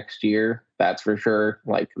somewhere next year. That's for sure.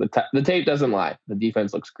 Like the tape doesn't lie. The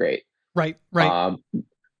defense looks great. Right.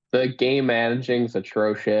 The game managing is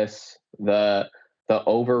atrocious. The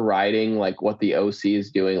overriding, like what the OC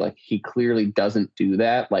is doing, like he clearly doesn't do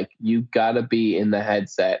that. Like you got to be in the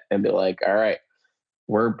headset and be like, all right,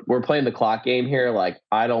 we're playing the clock game here. Like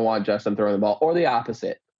I don't want Justin throwing the ball, or the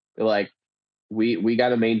opposite. Like we got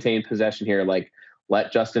to maintain possession here. Like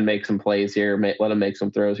let Justin make some plays here. Let him make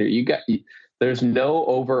some throws here. There's no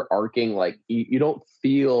overarching, like you don't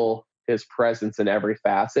feel his presence in every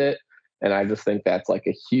facet. And I just think that's like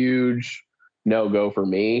a huge no-go for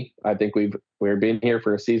me. I think we've been here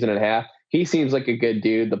for a season and a half. He seems like a good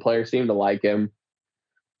dude. The players seem to like him,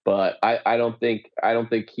 but I don't think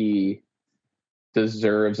he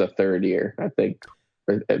deserves a third year. I think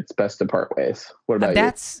it's best to part ways. What about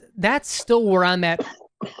you? That's still where I'm at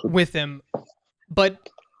with him,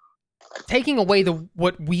 but taking away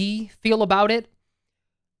what we feel about it,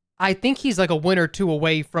 I think he's like a win or two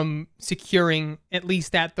away from securing at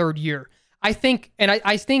least that third year. I think, and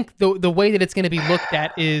I think the way that it's going to be looked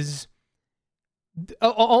at is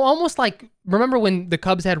almost like, remember when the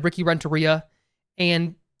Cubs had Ricky Renteria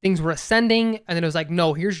and things were ascending, and then it was like,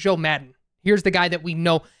 no, here's Joe Madden. Here's the guy that we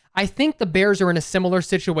know. I think the Bears are in a similar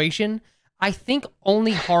situation. I think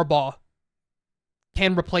only Harbaugh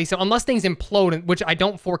can replace him unless things implode, which I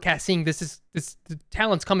don't forecast seeing. The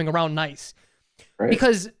talent's coming around nice. Right.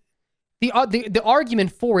 Because the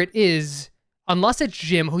argument for it is, unless it's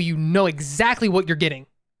Jim, who you know exactly what you're getting,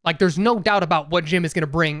 like there's no doubt about what Jim is going to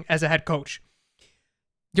bring as a head coach,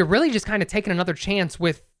 you're really just kind of taking another chance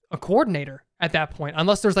with a coordinator at that point,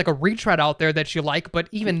 unless there's like a retread out there that you like. But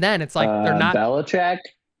even then, it's like they're not. Belichick.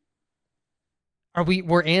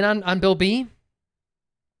 We're in on Bill B?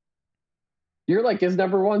 You're like his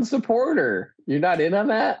number one supporter. You're not in on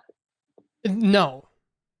that? No.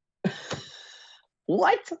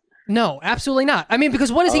 What? No, absolutely not. I mean,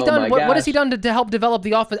 because what has he done? What has he done to help develop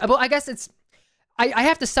the offense? Well, I guess it's. I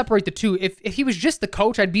have to separate the two. If he was just the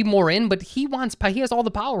coach, I'd be more in. But he has all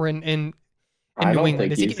the power in New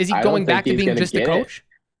England. Is he going back to being just the coach?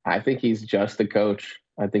 I think he's just the coach.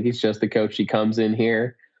 He comes in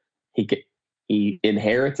here. He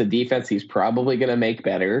inherits a defense he's probably going to make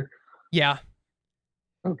better. Yeah.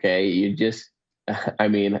 Okay,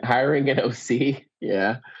 hiring an OC,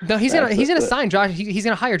 yeah. No, he's gonna sign Josh. He's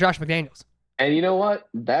gonna hire Josh McDaniels. And you know what?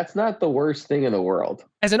 That's not the worst thing in the world.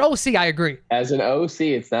 As an OC, I agree. As an OC,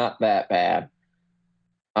 it's not that bad.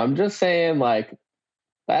 I'm just saying, like,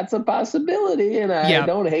 that's a possibility, and I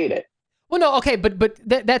don't hate it. Well, no, okay, but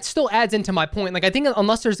that still adds into my point. Like, I think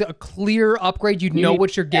unless there's a clear upgrade, you know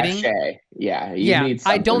what you're getting. Yeah, need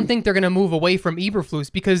something. I don't think they're gonna move away from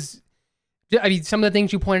Eberflus because. I mean, some of the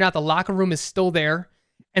things you pointed out, the locker room is still there.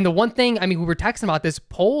 And the one thing, I mean, we were texting about this,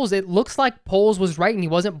 Poles, it looks like Poles was right and he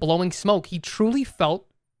wasn't blowing smoke. He truly felt,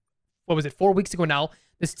 4 weeks ago now,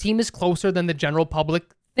 this team is closer than the general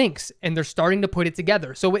public thinks, and they're starting to put it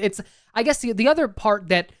together. So it's, I guess the other part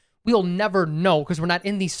that we'll never know because we're not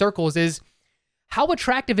in these circles is how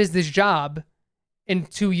attractive is this job in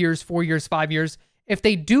 2 years, 4 years, 5 years, if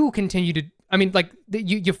they do continue to, I mean, like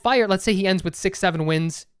you fire, let's say he ends with 6-7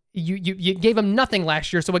 wins. You gave him nothing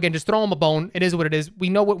last year, so again, just throw him a bone. It is what it is. We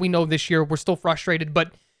know what we know this year. We're still frustrated,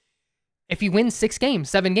 but if he wins 6 games,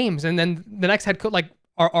 7 games, and then the next head coach, like,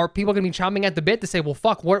 are people going to be chomping at the bit to say, well,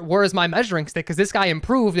 fuck, where is my measuring stick? Because this guy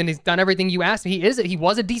improved and he's done everything you asked him. He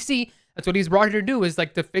was a DC. That's what he's brought here to do, is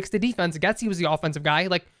like to fix the defense. He was the offensive guy.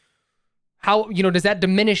 Like, how, does that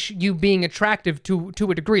diminish you being attractive to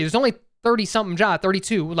a degree? There's only 30-something job,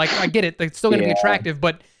 32. Like, I get it. It's still going to be attractive,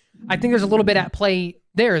 but I think there's a little bit at play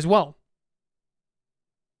there as well.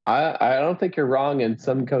 I don't think you're wrong, and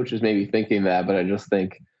some coaches may be thinking that, but I just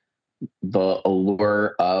think the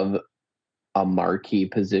allure of a marquee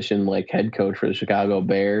position like head coach for the Chicago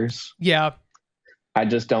Bears. Yeah. I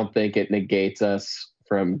just don't think it negates us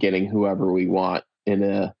from getting whoever we want in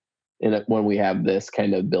a when we have this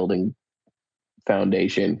kind of building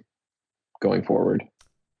foundation going forward.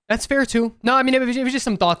 That's fair too. No, I mean, it was just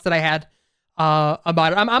some thoughts that I had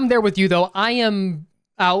about it. I'm there with you though. I am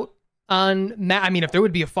out on Matt. I mean, if there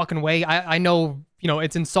would be a fucking way, I know,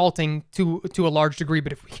 it's insulting to a large degree,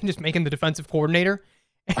 but if we can just make him the defensive coordinator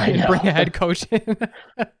and bring a head coach in.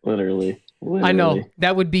 Literally. I know.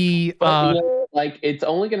 That would be like, it's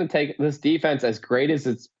only going to take this defense, as great as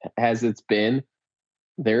it's been,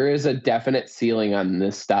 there is a definite ceiling on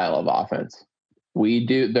this style of offense.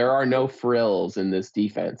 There are no frills in this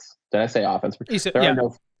defense. Did I say offense?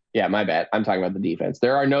 Yeah, my bad. I'm talking about the defense.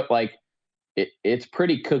 There are no, like, it's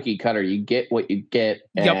pretty cookie cutter. You get what you get,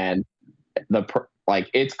 and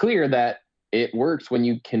it's clear that it works when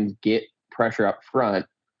you can get pressure up front,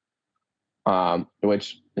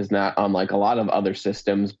 which is not unlike a lot of other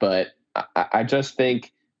systems. But I just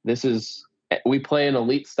think we play an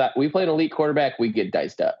elite quarterback, we get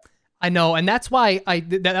diced up. I know, and that's why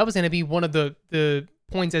that was going to be one of the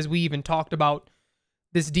points as we even talked about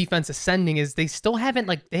this defense ascending, is they still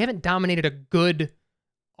haven't dominated a good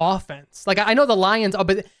offense. Like, I know the Lions are,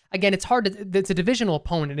 but again, it's hard it's a divisional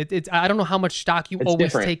opponent. It's I don't know how much stock you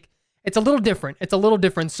always take. It's a little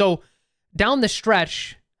different. So down the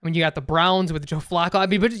stretch, I mean, you got the Browns with Joe Flacco. I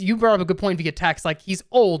mean, but you brought up a good point via text. Like, he's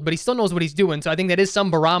old, but he still knows what he's doing. So I think that is some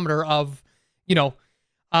barometer of,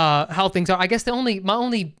 how things are. I guess my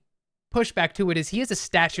only pushback to it is he is a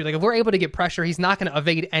statue. Like, if we're able to get pressure, he's not going to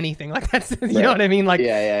evade anything. Like, that's, you know what I mean? Like,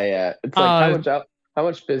 yeah. It's like, how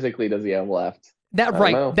much physically does he have left?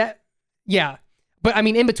 Yeah. But I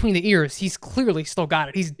mean, in between the ears, he's clearly still got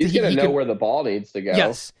it. He's going to know where the ball needs to go.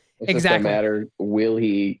 Yes, it's exactly. Just a matter, will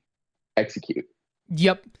he execute?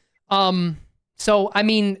 Yep. So, I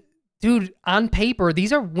mean, dude, on paper,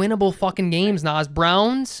 these are winnable fucking games, Nas.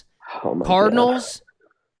 Browns, Cardinals, God.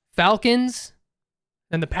 Falcons,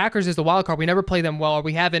 And the Packers is the wild card. We never play them well, or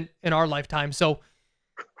we haven't in our lifetime. So,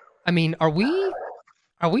 I mean, are we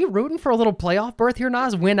rooting for a little playoff berth here,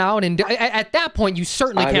 Nas? Win out, and at that point, you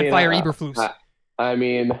certainly can't fire Eberflus. I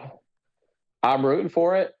mean, I'm rooting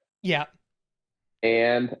for it. Yeah.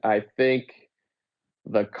 And I think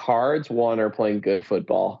the Cards, one, are playing good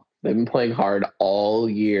football. They've been playing hard all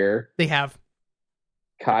year. They have.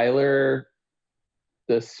 Kyler,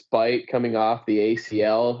 despite coming off the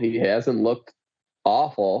ACL, he hasn't looked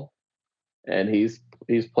awful, and he's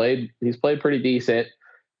played pretty decent.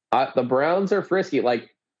 The Browns are frisky.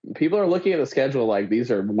 Like, people are looking at the schedule like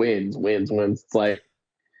these are wins. It's like,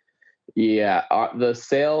 yeah, the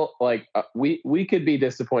sale, like we could be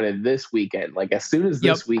disappointed this weekend. Like, as soon as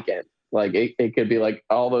this weekend, like it could be like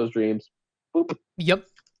all those dreams. Boop. Yep.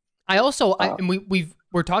 I also, and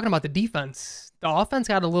we're talking about the defense. The offense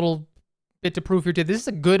got a little bit to prove here too. This is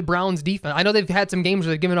a good Browns defense. I know they've had some games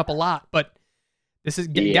where they've given up a lot, but this is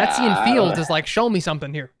Getsy and Fields is like, show me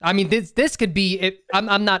something here. I mean, this could be it.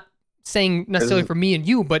 I'm not saying necessarily for me and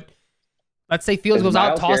you, but let's say Fields goes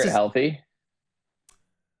out, tosses. Healthy?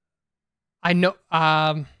 I know.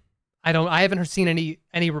 I haven't seen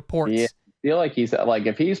any reports. Yeah, I feel like he's like,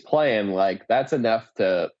 if he's playing, like that's enough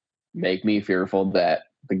to make me fearful that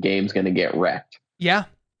the game's going to get wrecked. Yeah.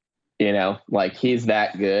 You know, like he's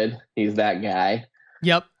that good. He's that guy.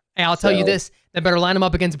 Yep. And I'll tell you this, they better line him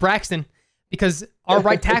up against Braxton, because our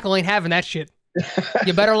right tackle ain't having that shit.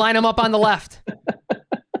 You better line him up on the left.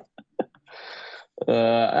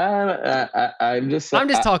 I'm just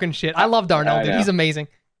talking shit. I love Darnell, dude. He's amazing.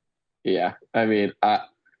 Yeah. I mean,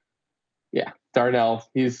 yeah, Darnell,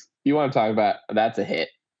 you want to talk about, that's a hit.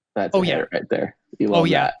 That's a hit right there. You love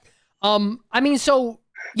that. I mean, so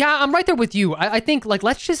yeah, I'm right there with you. I think like,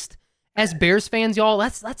 let's just, as Bears fans, y'all,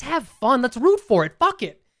 let's have fun. Let's root for it. Fuck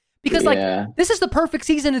it. Because like, this is the perfect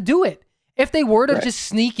season to do it. If they were to just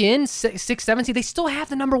sneak in 6, 7 seed, they still have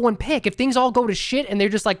the number 1 pick. If things all go to shit and they're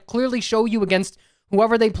just like clearly show you against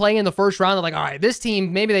whoever they play in the first round, they're like, all right, this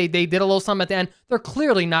team, maybe they did a little something at the end. They're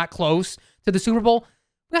clearly not close to the Super Bowl.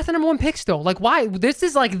 We got the number 1 pick still. Like, why? This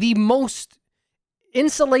is like the most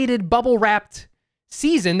insulated, bubble wrapped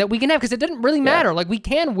season that we can have, because it didn't really matter. Like, we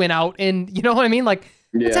can win out, and you know what I mean? Like,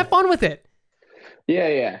 let's have fun with it.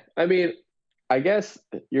 Yeah. I mean, I guess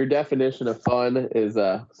your definition of fun is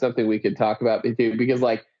something we could talk about too, because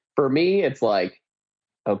like for me, it's like,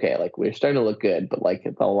 okay, like we're starting to look good, but like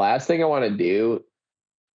the last thing I want to do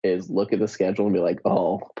is look at the schedule and be like,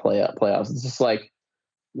 oh, playoffs. It's just like,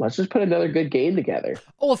 let's just put another good game together.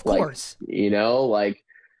 Oh, of course. You know, like,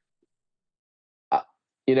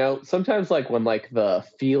 sometimes like when like the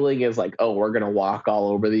feeling is like, oh, we're going to walk all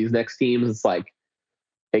over these next teams. It's like,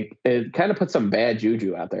 it kind of puts some bad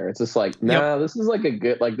juju out there. It's just like, no, this is like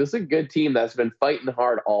this is a good team that's been fighting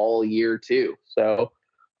hard all year too. So,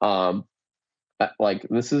 like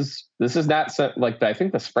this is not like, I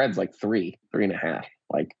think the spread's like 3.5.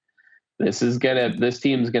 Like this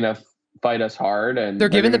team's gonna fight us hard, and they're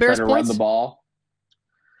giving the Bears points. Run the ball.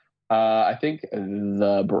 I think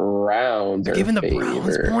the Browns are giving the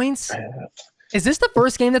Browns points. Is this the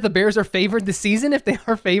first game that the Bears are favored this season? If they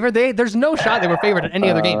are favored, there's no shot they were favored at any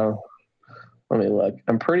other game. Let me look.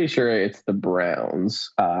 I'm pretty sure it's the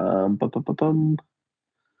Browns. Browns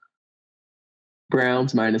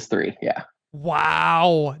 -3. Yeah.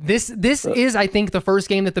 Wow. This is, I think, the first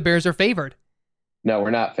game that the Bears are favored. No, we're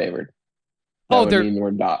not favored.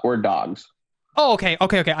 We're dogs. Oh, okay.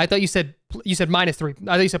 I thought you said -3.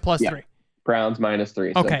 I thought you said +3. Browns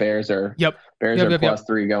 -3. So Bears are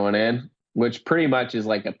 +3 going in, which pretty much is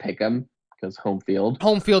like a pick 'em because home field.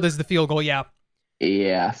 Home field is the field goal. Yeah.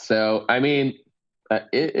 Yeah. So I mean,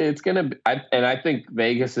 it's gonna be, I think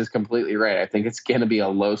Vegas is completely right. I think it's gonna be a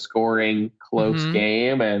low-scoring, close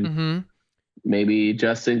game, and maybe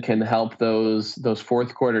Justin can help those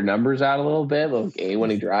fourth quarter numbers out a little bit, little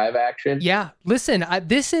game-winning drive action. Yeah. Listen,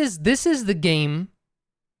 this is the game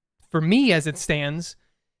for me as it stands.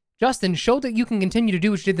 Justin, show that you can continue to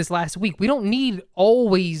do what you did this last week. We don't need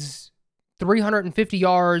always 350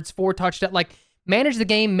 yards, 4 touchdowns. Like, manage the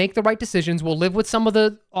game, make the right decisions. We'll live with some of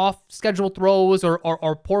the off-schedule throws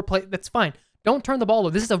or poor play. That's fine. Don't turn the ball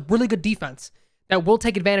over. This is a really good defense that will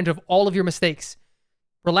take advantage of all of your mistakes.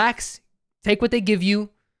 Relax. Take what they give you.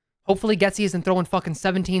 Hopefully Getsy isn't throwing fucking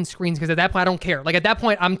 17 screens, because at that point, I don't care. Like, at that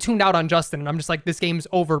point, I'm tuned out on Justin, and I'm just like, this game's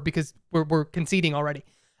over because we're conceding already.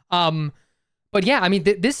 But yeah, I mean,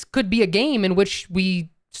 this could be a game in which we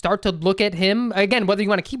start to look at him again, whether you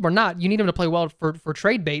want to keep him or not. You need him to play well for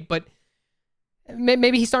trade bait, but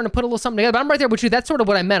maybe he's starting to put a little something together. But I'm right there with you. That's sort of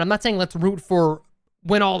what I meant. I'm not saying let's root for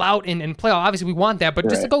win all out and play. Obviously, we want that, but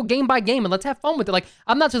just to go game by game and let's have fun with it. Like,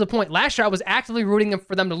 I'm not to the point. Last year, I was actively rooting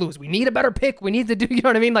for them to lose. We need a better pick. We need to do, you know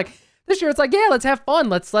what I mean? Like, this year, it's like, yeah, let's have fun.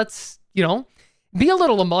 Let's be a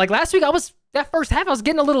little, like last week, that first half, I was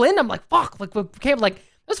getting a little in. I'm like, fuck, like, we came, like,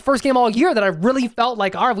 this is the first game all year that I really felt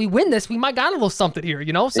like, all right, we win this, we might got a little something here,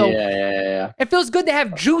 So yeah. It feels good to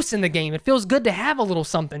have juice in the game. It feels good to have a little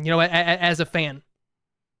something, as a fan.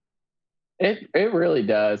 It really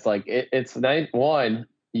does. Like it's night one.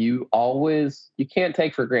 You can't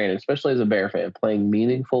take for granted, especially as a Bear fan, playing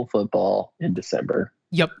meaningful football in December.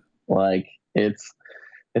 Yep. Like it's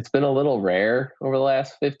been a little rare over the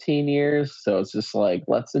last 15 years. So it's just like,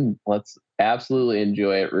 let's absolutely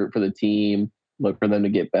enjoy it, root for the team, look for them to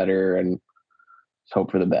get better, and just hope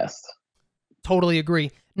for the best. Totally agree.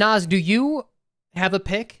 Nas, do you have a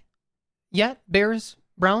pick yet? Bears,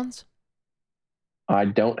 Browns? I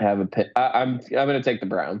don't have a pick. I'm going to take the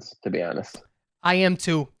Browns, to be honest. I am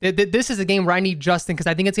too. This is a game where I need Justin because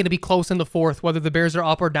I think it's going to be close in the fourth, whether the Bears are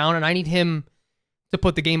up or down, and I need him to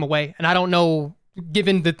put the game away. And I don't know,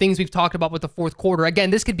 given the things we've talked about with the fourth quarter,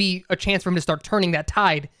 again, this could be a chance for him to start turning that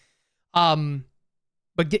tide.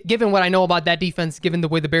 But given what I know about that defense, given the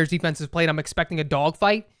way the Bears defense is played, I'm expecting a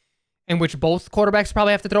dogfight in which both quarterbacks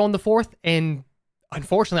probably have to throw in the fourth. And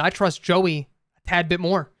unfortunately, I trust Joey a tad bit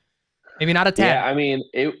more. Maybe not a tad. Yeah, I mean,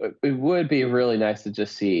 it would be really nice to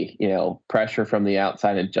just see, pressure from the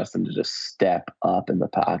outside and Justin to just step up in the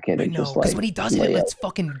pocket and just like. Because when he does it's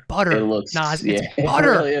fucking butter. It looks, Nas, yeah, it's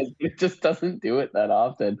butter. It really is. It just doesn't do it that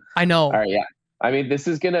often. I know. All right, yeah. I mean, this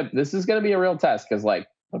is gonna be a real test because like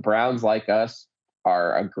the Browns, like us,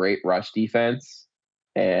 are a great rush defense,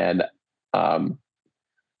 and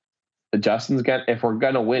if we're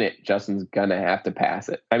gonna win it, Justin's gonna have to pass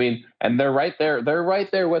it. I mean, and they're right there. They're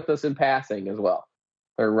right there with us in passing as well.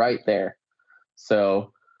 They're right there.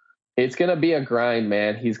 So it's gonna be a grind,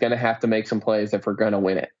 man. He's gonna have to make some plays if we're gonna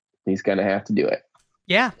win it. He's gonna have to do it.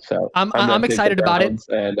 Yeah. So I'm excited about it,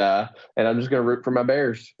 and I'm just gonna root for my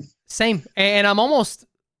Bears. Same, and I wanted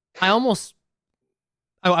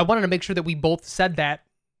to make sure that we both said that.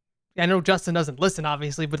 I know Justin doesn't listen,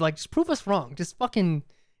 obviously, but like, just prove us wrong. Just fucking.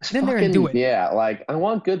 Get in there and do it. Yeah, like I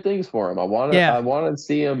want good things for him. I want to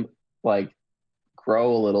see him like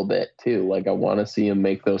grow a little bit too. Like I want to see him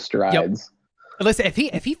make those strides. Yep. Listen,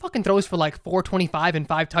 if he fucking throws for like 425 and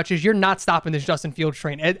 5 touches, you're not stopping this Justin Fields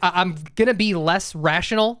train. I'm gonna be less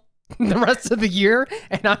rational the rest of the year,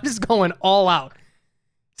 and I'm just going all out.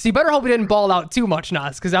 So you better hope he didn't ball out too much,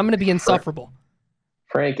 Nas, because I'm gonna be insufferable.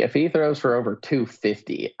 Frank, if he throws for over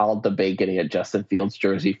 250, I'll debate getting a Justin Fields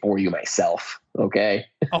jersey for you myself. Okay.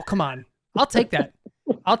 Oh, come on. I'll take that.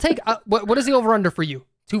 I'll take, what is the over under for you?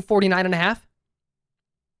 249 and a half?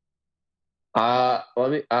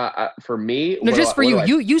 For me, no, just for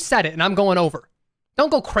you. You said it and I'm going over. Don't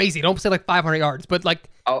go crazy. Don't say like 500 yards, but like,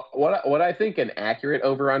 what I think an accurate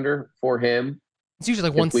over under for him. It's usually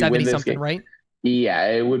like 170 something, game, right? Yeah,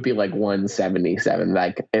 it would be like 177.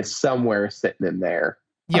 Like it's somewhere sitting in there.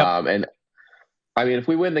 Yeah. And I mean, if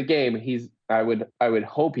we win the game, I would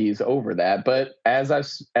hope he's over that. But as I've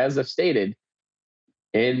stated,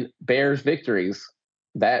 in Bears victories,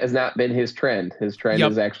 that has not been his trend. His trend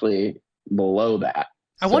is actually below that.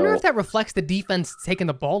 I wonder if that reflects the defense taking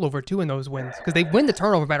the ball over too in those wins, because they win the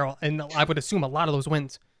turnover battle, and I would assume a lot of those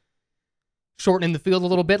wins shortening the field a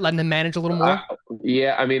little bit, letting them manage a little more.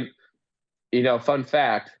 Yeah, I mean, fun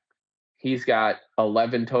fact. He's got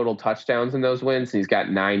 11 total touchdowns in those wins, and he's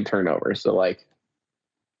got 9 turnovers. So, like,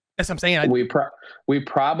 that's what I'm saying. We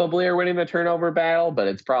probably are winning the turnover battle, but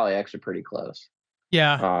it's probably actually pretty close.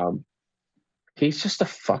 Yeah. He's just a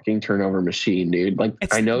fucking turnover machine, dude. Like,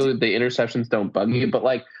 I know the interceptions don't bug you, but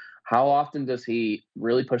like, how often does he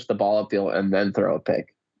really push the ball upfield and then throw a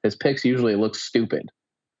pick? His picks usually look stupid.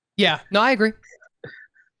 Yeah. No, I agree.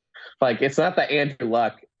 Like, it's not the Andrew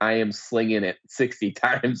Luck, I am slinging it 60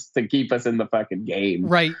 times to keep us in the fucking game.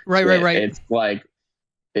 Right. It's like,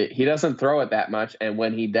 he doesn't throw it that much. And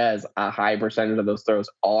when he does, a high percentage of those throws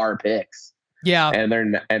are picks. Yeah.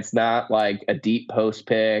 And it's not like a deep post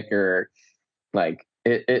pick or like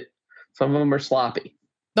some of them are sloppy.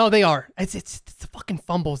 No, they are. It's the fucking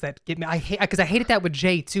fumbles that get me. I hated that with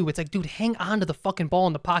Jay too. It's like, dude, hang on to the fucking ball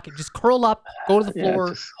in the pocket. Just curl up, go to the floor.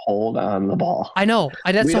 Just hold on to the ball. I know.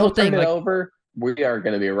 That's the whole thing. Turn it over. We are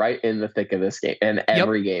going to be right in the thick of this game and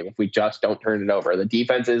every game if we just don't turn it over. The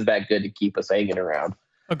defense is that good to keep us hanging around.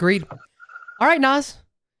 Agreed. All right, Nas.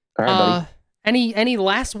 All right, buddy. Any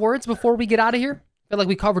last words before we get out of here? I feel like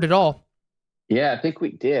we covered it all. Yeah, I think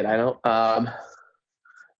we did. I don't.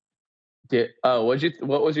 What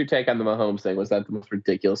was your take on the Mahomes thing? Was that the most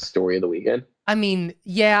ridiculous story of the weekend? I mean,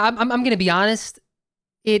 yeah, I'm going to be honest.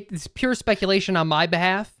 it's pure speculation on my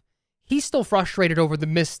behalf. He's still frustrated over the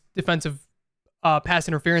missed defensive pass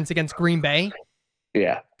interference against Green Bay.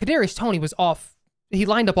 Yeah. Kadarius Toney was off. He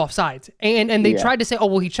lined up off sides. And they Yeah. tried to say, oh,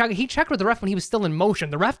 well, he checked with the ref when he was still in motion.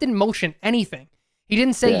 The ref didn't motion anything. He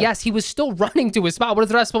didn't say yes. He was still running to his spot. What is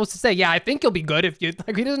the ref supposed to say? Yeah, I think you'll be good if you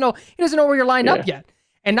like. He doesn't know where you're lined up yet.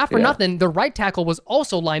 And not for nothing, the right tackle was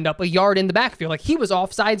also lined up a yard in the backfield. Like he was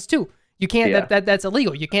off sides too. You can't. That's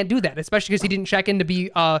illegal. You can't do that, especially because he didn't check in to be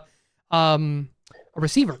a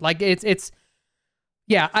receiver. Like it's.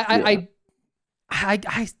 Yeah, I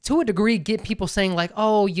to a degree get people saying like,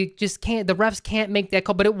 oh, you just can't. The refs can't make that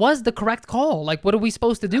call, but it was the correct call. Like, what are we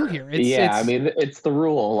supposed to do here? I mean, it's the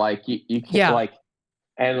rule. Like you can't like.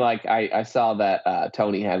 And like I saw that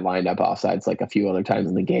Tony had lined up offsides like a few other times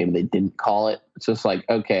in the game and they didn't call it. It's just like,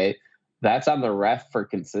 okay, that's on the ref for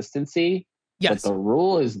consistency. Yes. But the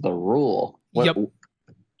rule is the rule.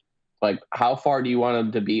 Like, how far do you want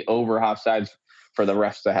them to be over offsides for the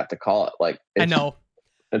refs to have to call it? Like, I know.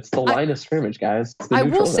 It's the line of scrimmage, guys. I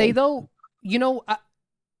will say, though, you know,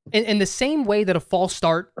 in the same way that a false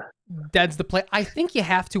start deads the play, I think you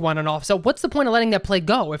have to on an offside. What's the point of letting that play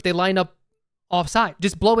go if they line up offside?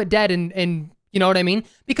 Just blow it dead and you know what I mean?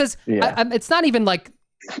 Because it's not even like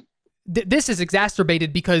this is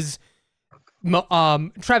exacerbated because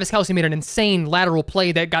Travis Kelce made an insane lateral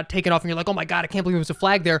play that got taken off and you're like, oh my God, I can't believe it was a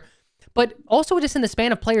flag there. But also just in the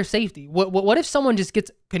span of player safety. What if someone just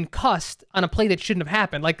gets concussed on a play that shouldn't have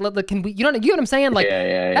happened? Like, can we, you know what I'm saying? Like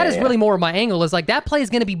that is really more of my angle is like that play is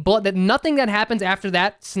going to be that nothing that happens after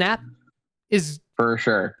that snap is for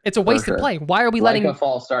sure. It's a wasted play. Why are we letting a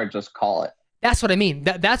false start? Just call it. That's what I mean.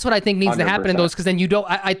 That's what I think needs 100%. To happen in those because then you don't.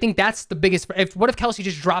 I think that's the biggest. What if Kelce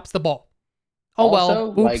just drops the ball? Oh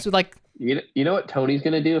also, well, oops. Like you know what Tony's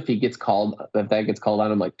gonna do if he gets called if that gets called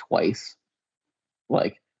on him like twice,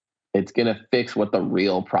 like it's gonna fix what the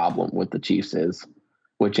real problem with the Chiefs is,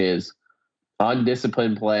 which is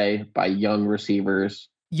undisciplined play by young receivers.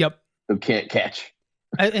 Yep. Who can't catch.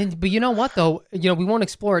 But you know what though? You know we won't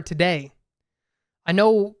explore it today. I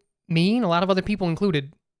know me and a lot of other people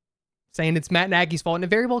included. Saying it's Matt Nagy's fault, and it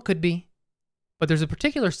very well could be. But there's a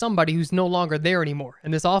particular somebody who's no longer there anymore,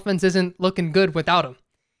 and this offense isn't looking good without him.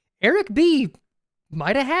 Eric B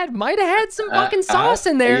might have had some fucking sauce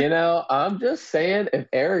in there. You know, I'm just saying, if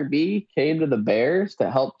Eric B came to the Bears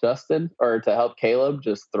to help Justin or to help Caleb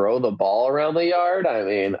just throw the ball around the yard, I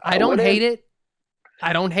mean, I don't hate it.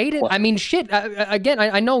 I don't hate it. What? I mean, shit. Again,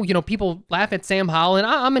 I know people laugh at Sam Howell, and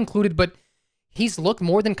I'm included, but he's looked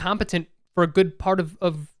more than competent for a good part of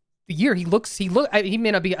the year. He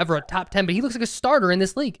may not be ever a top 10, but he looks like a starter in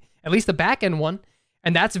this league, at least the back end one.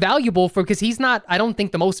 And that's valuable because he's not, I don't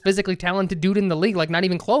think the most physically talented dude in the league, like not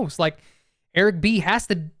even close. Like Eric B has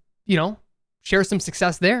to, share some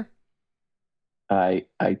success there. I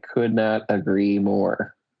could not agree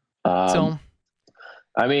more. I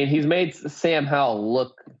mean, he's made Sam Howell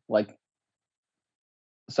look like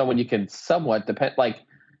someone you can somewhat depend. Like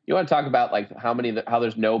you want to talk about like how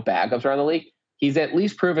there's no backups around the league. He's at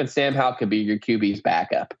least proven Sam Howell could be your QB's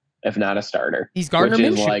backup, if not a starter. He's Gardner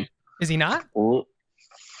Minshew. Is he not?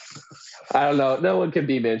 I don't know. No one can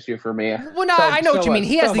be Minshew for me. Well, no, I know what you mean.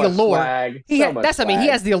 He has the allure. He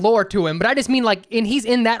has the allure to him. But I just mean and he's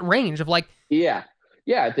in that range of like. Yeah,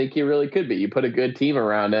 I think he really could be. You put a good team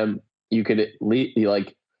around him, you could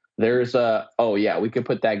there's we could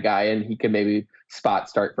put that guy in. He could maybe spot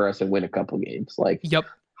start for us and win a couple games. Like, yep,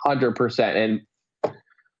 100%. And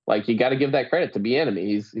like you got to give that credit to Bieniemy.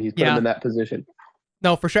 He's put him in that position.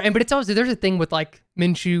 No, for sure. But it's always there's a thing with like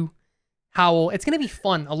Minshew, Howell. It's gonna be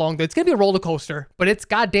fun it's gonna be a roller coaster, but it's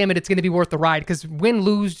goddamn it, it's gonna be worth the ride because win,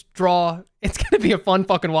 lose, draw. It's gonna be a fun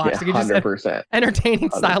fucking watch. 100%. Entertaining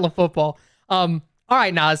 100%. Style of football. All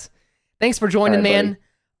right, Nas. Thanks for joining, man.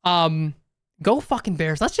 Buddy. Go fucking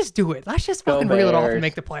Bears. Let's just do it. Let's just fucking reel it off and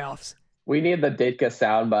make the playoffs. We need the Ditka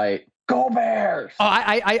soundbite. Go Bears! Oh,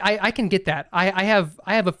 I can get that. I have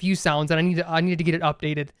a few sounds and I need to get it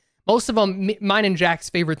updated. Most of them, mine and Jack's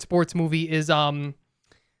favorite sports movie is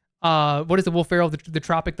what is the Will Ferrell, the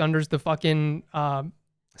Tropic Thunders, the fucking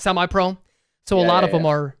semi-pro. So a lot of them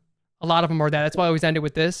are that. That's why I always end it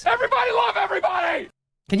with this. Everybody love everybody.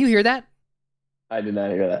 Can you hear that? I did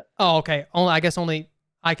not hear that. Oh, okay. I guess only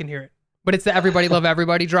I can hear it. But it's the everybody love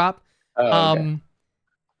everybody drop. Oh, okay.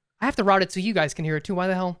 I have to route it so you guys can hear it too. Why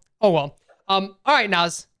the hell? Oh well. All right,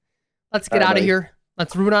 Nas. Let's get out of here.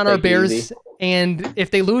 Let's root on our Bears. Easy. And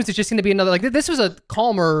if they lose, it's just going to be another this was a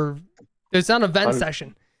calmer. It's not a vent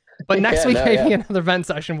session. But next week maybe another vent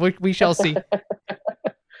session. We shall see.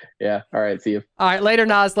 Yeah. All right. See you. All right. Later,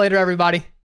 Nas. Later, everybody.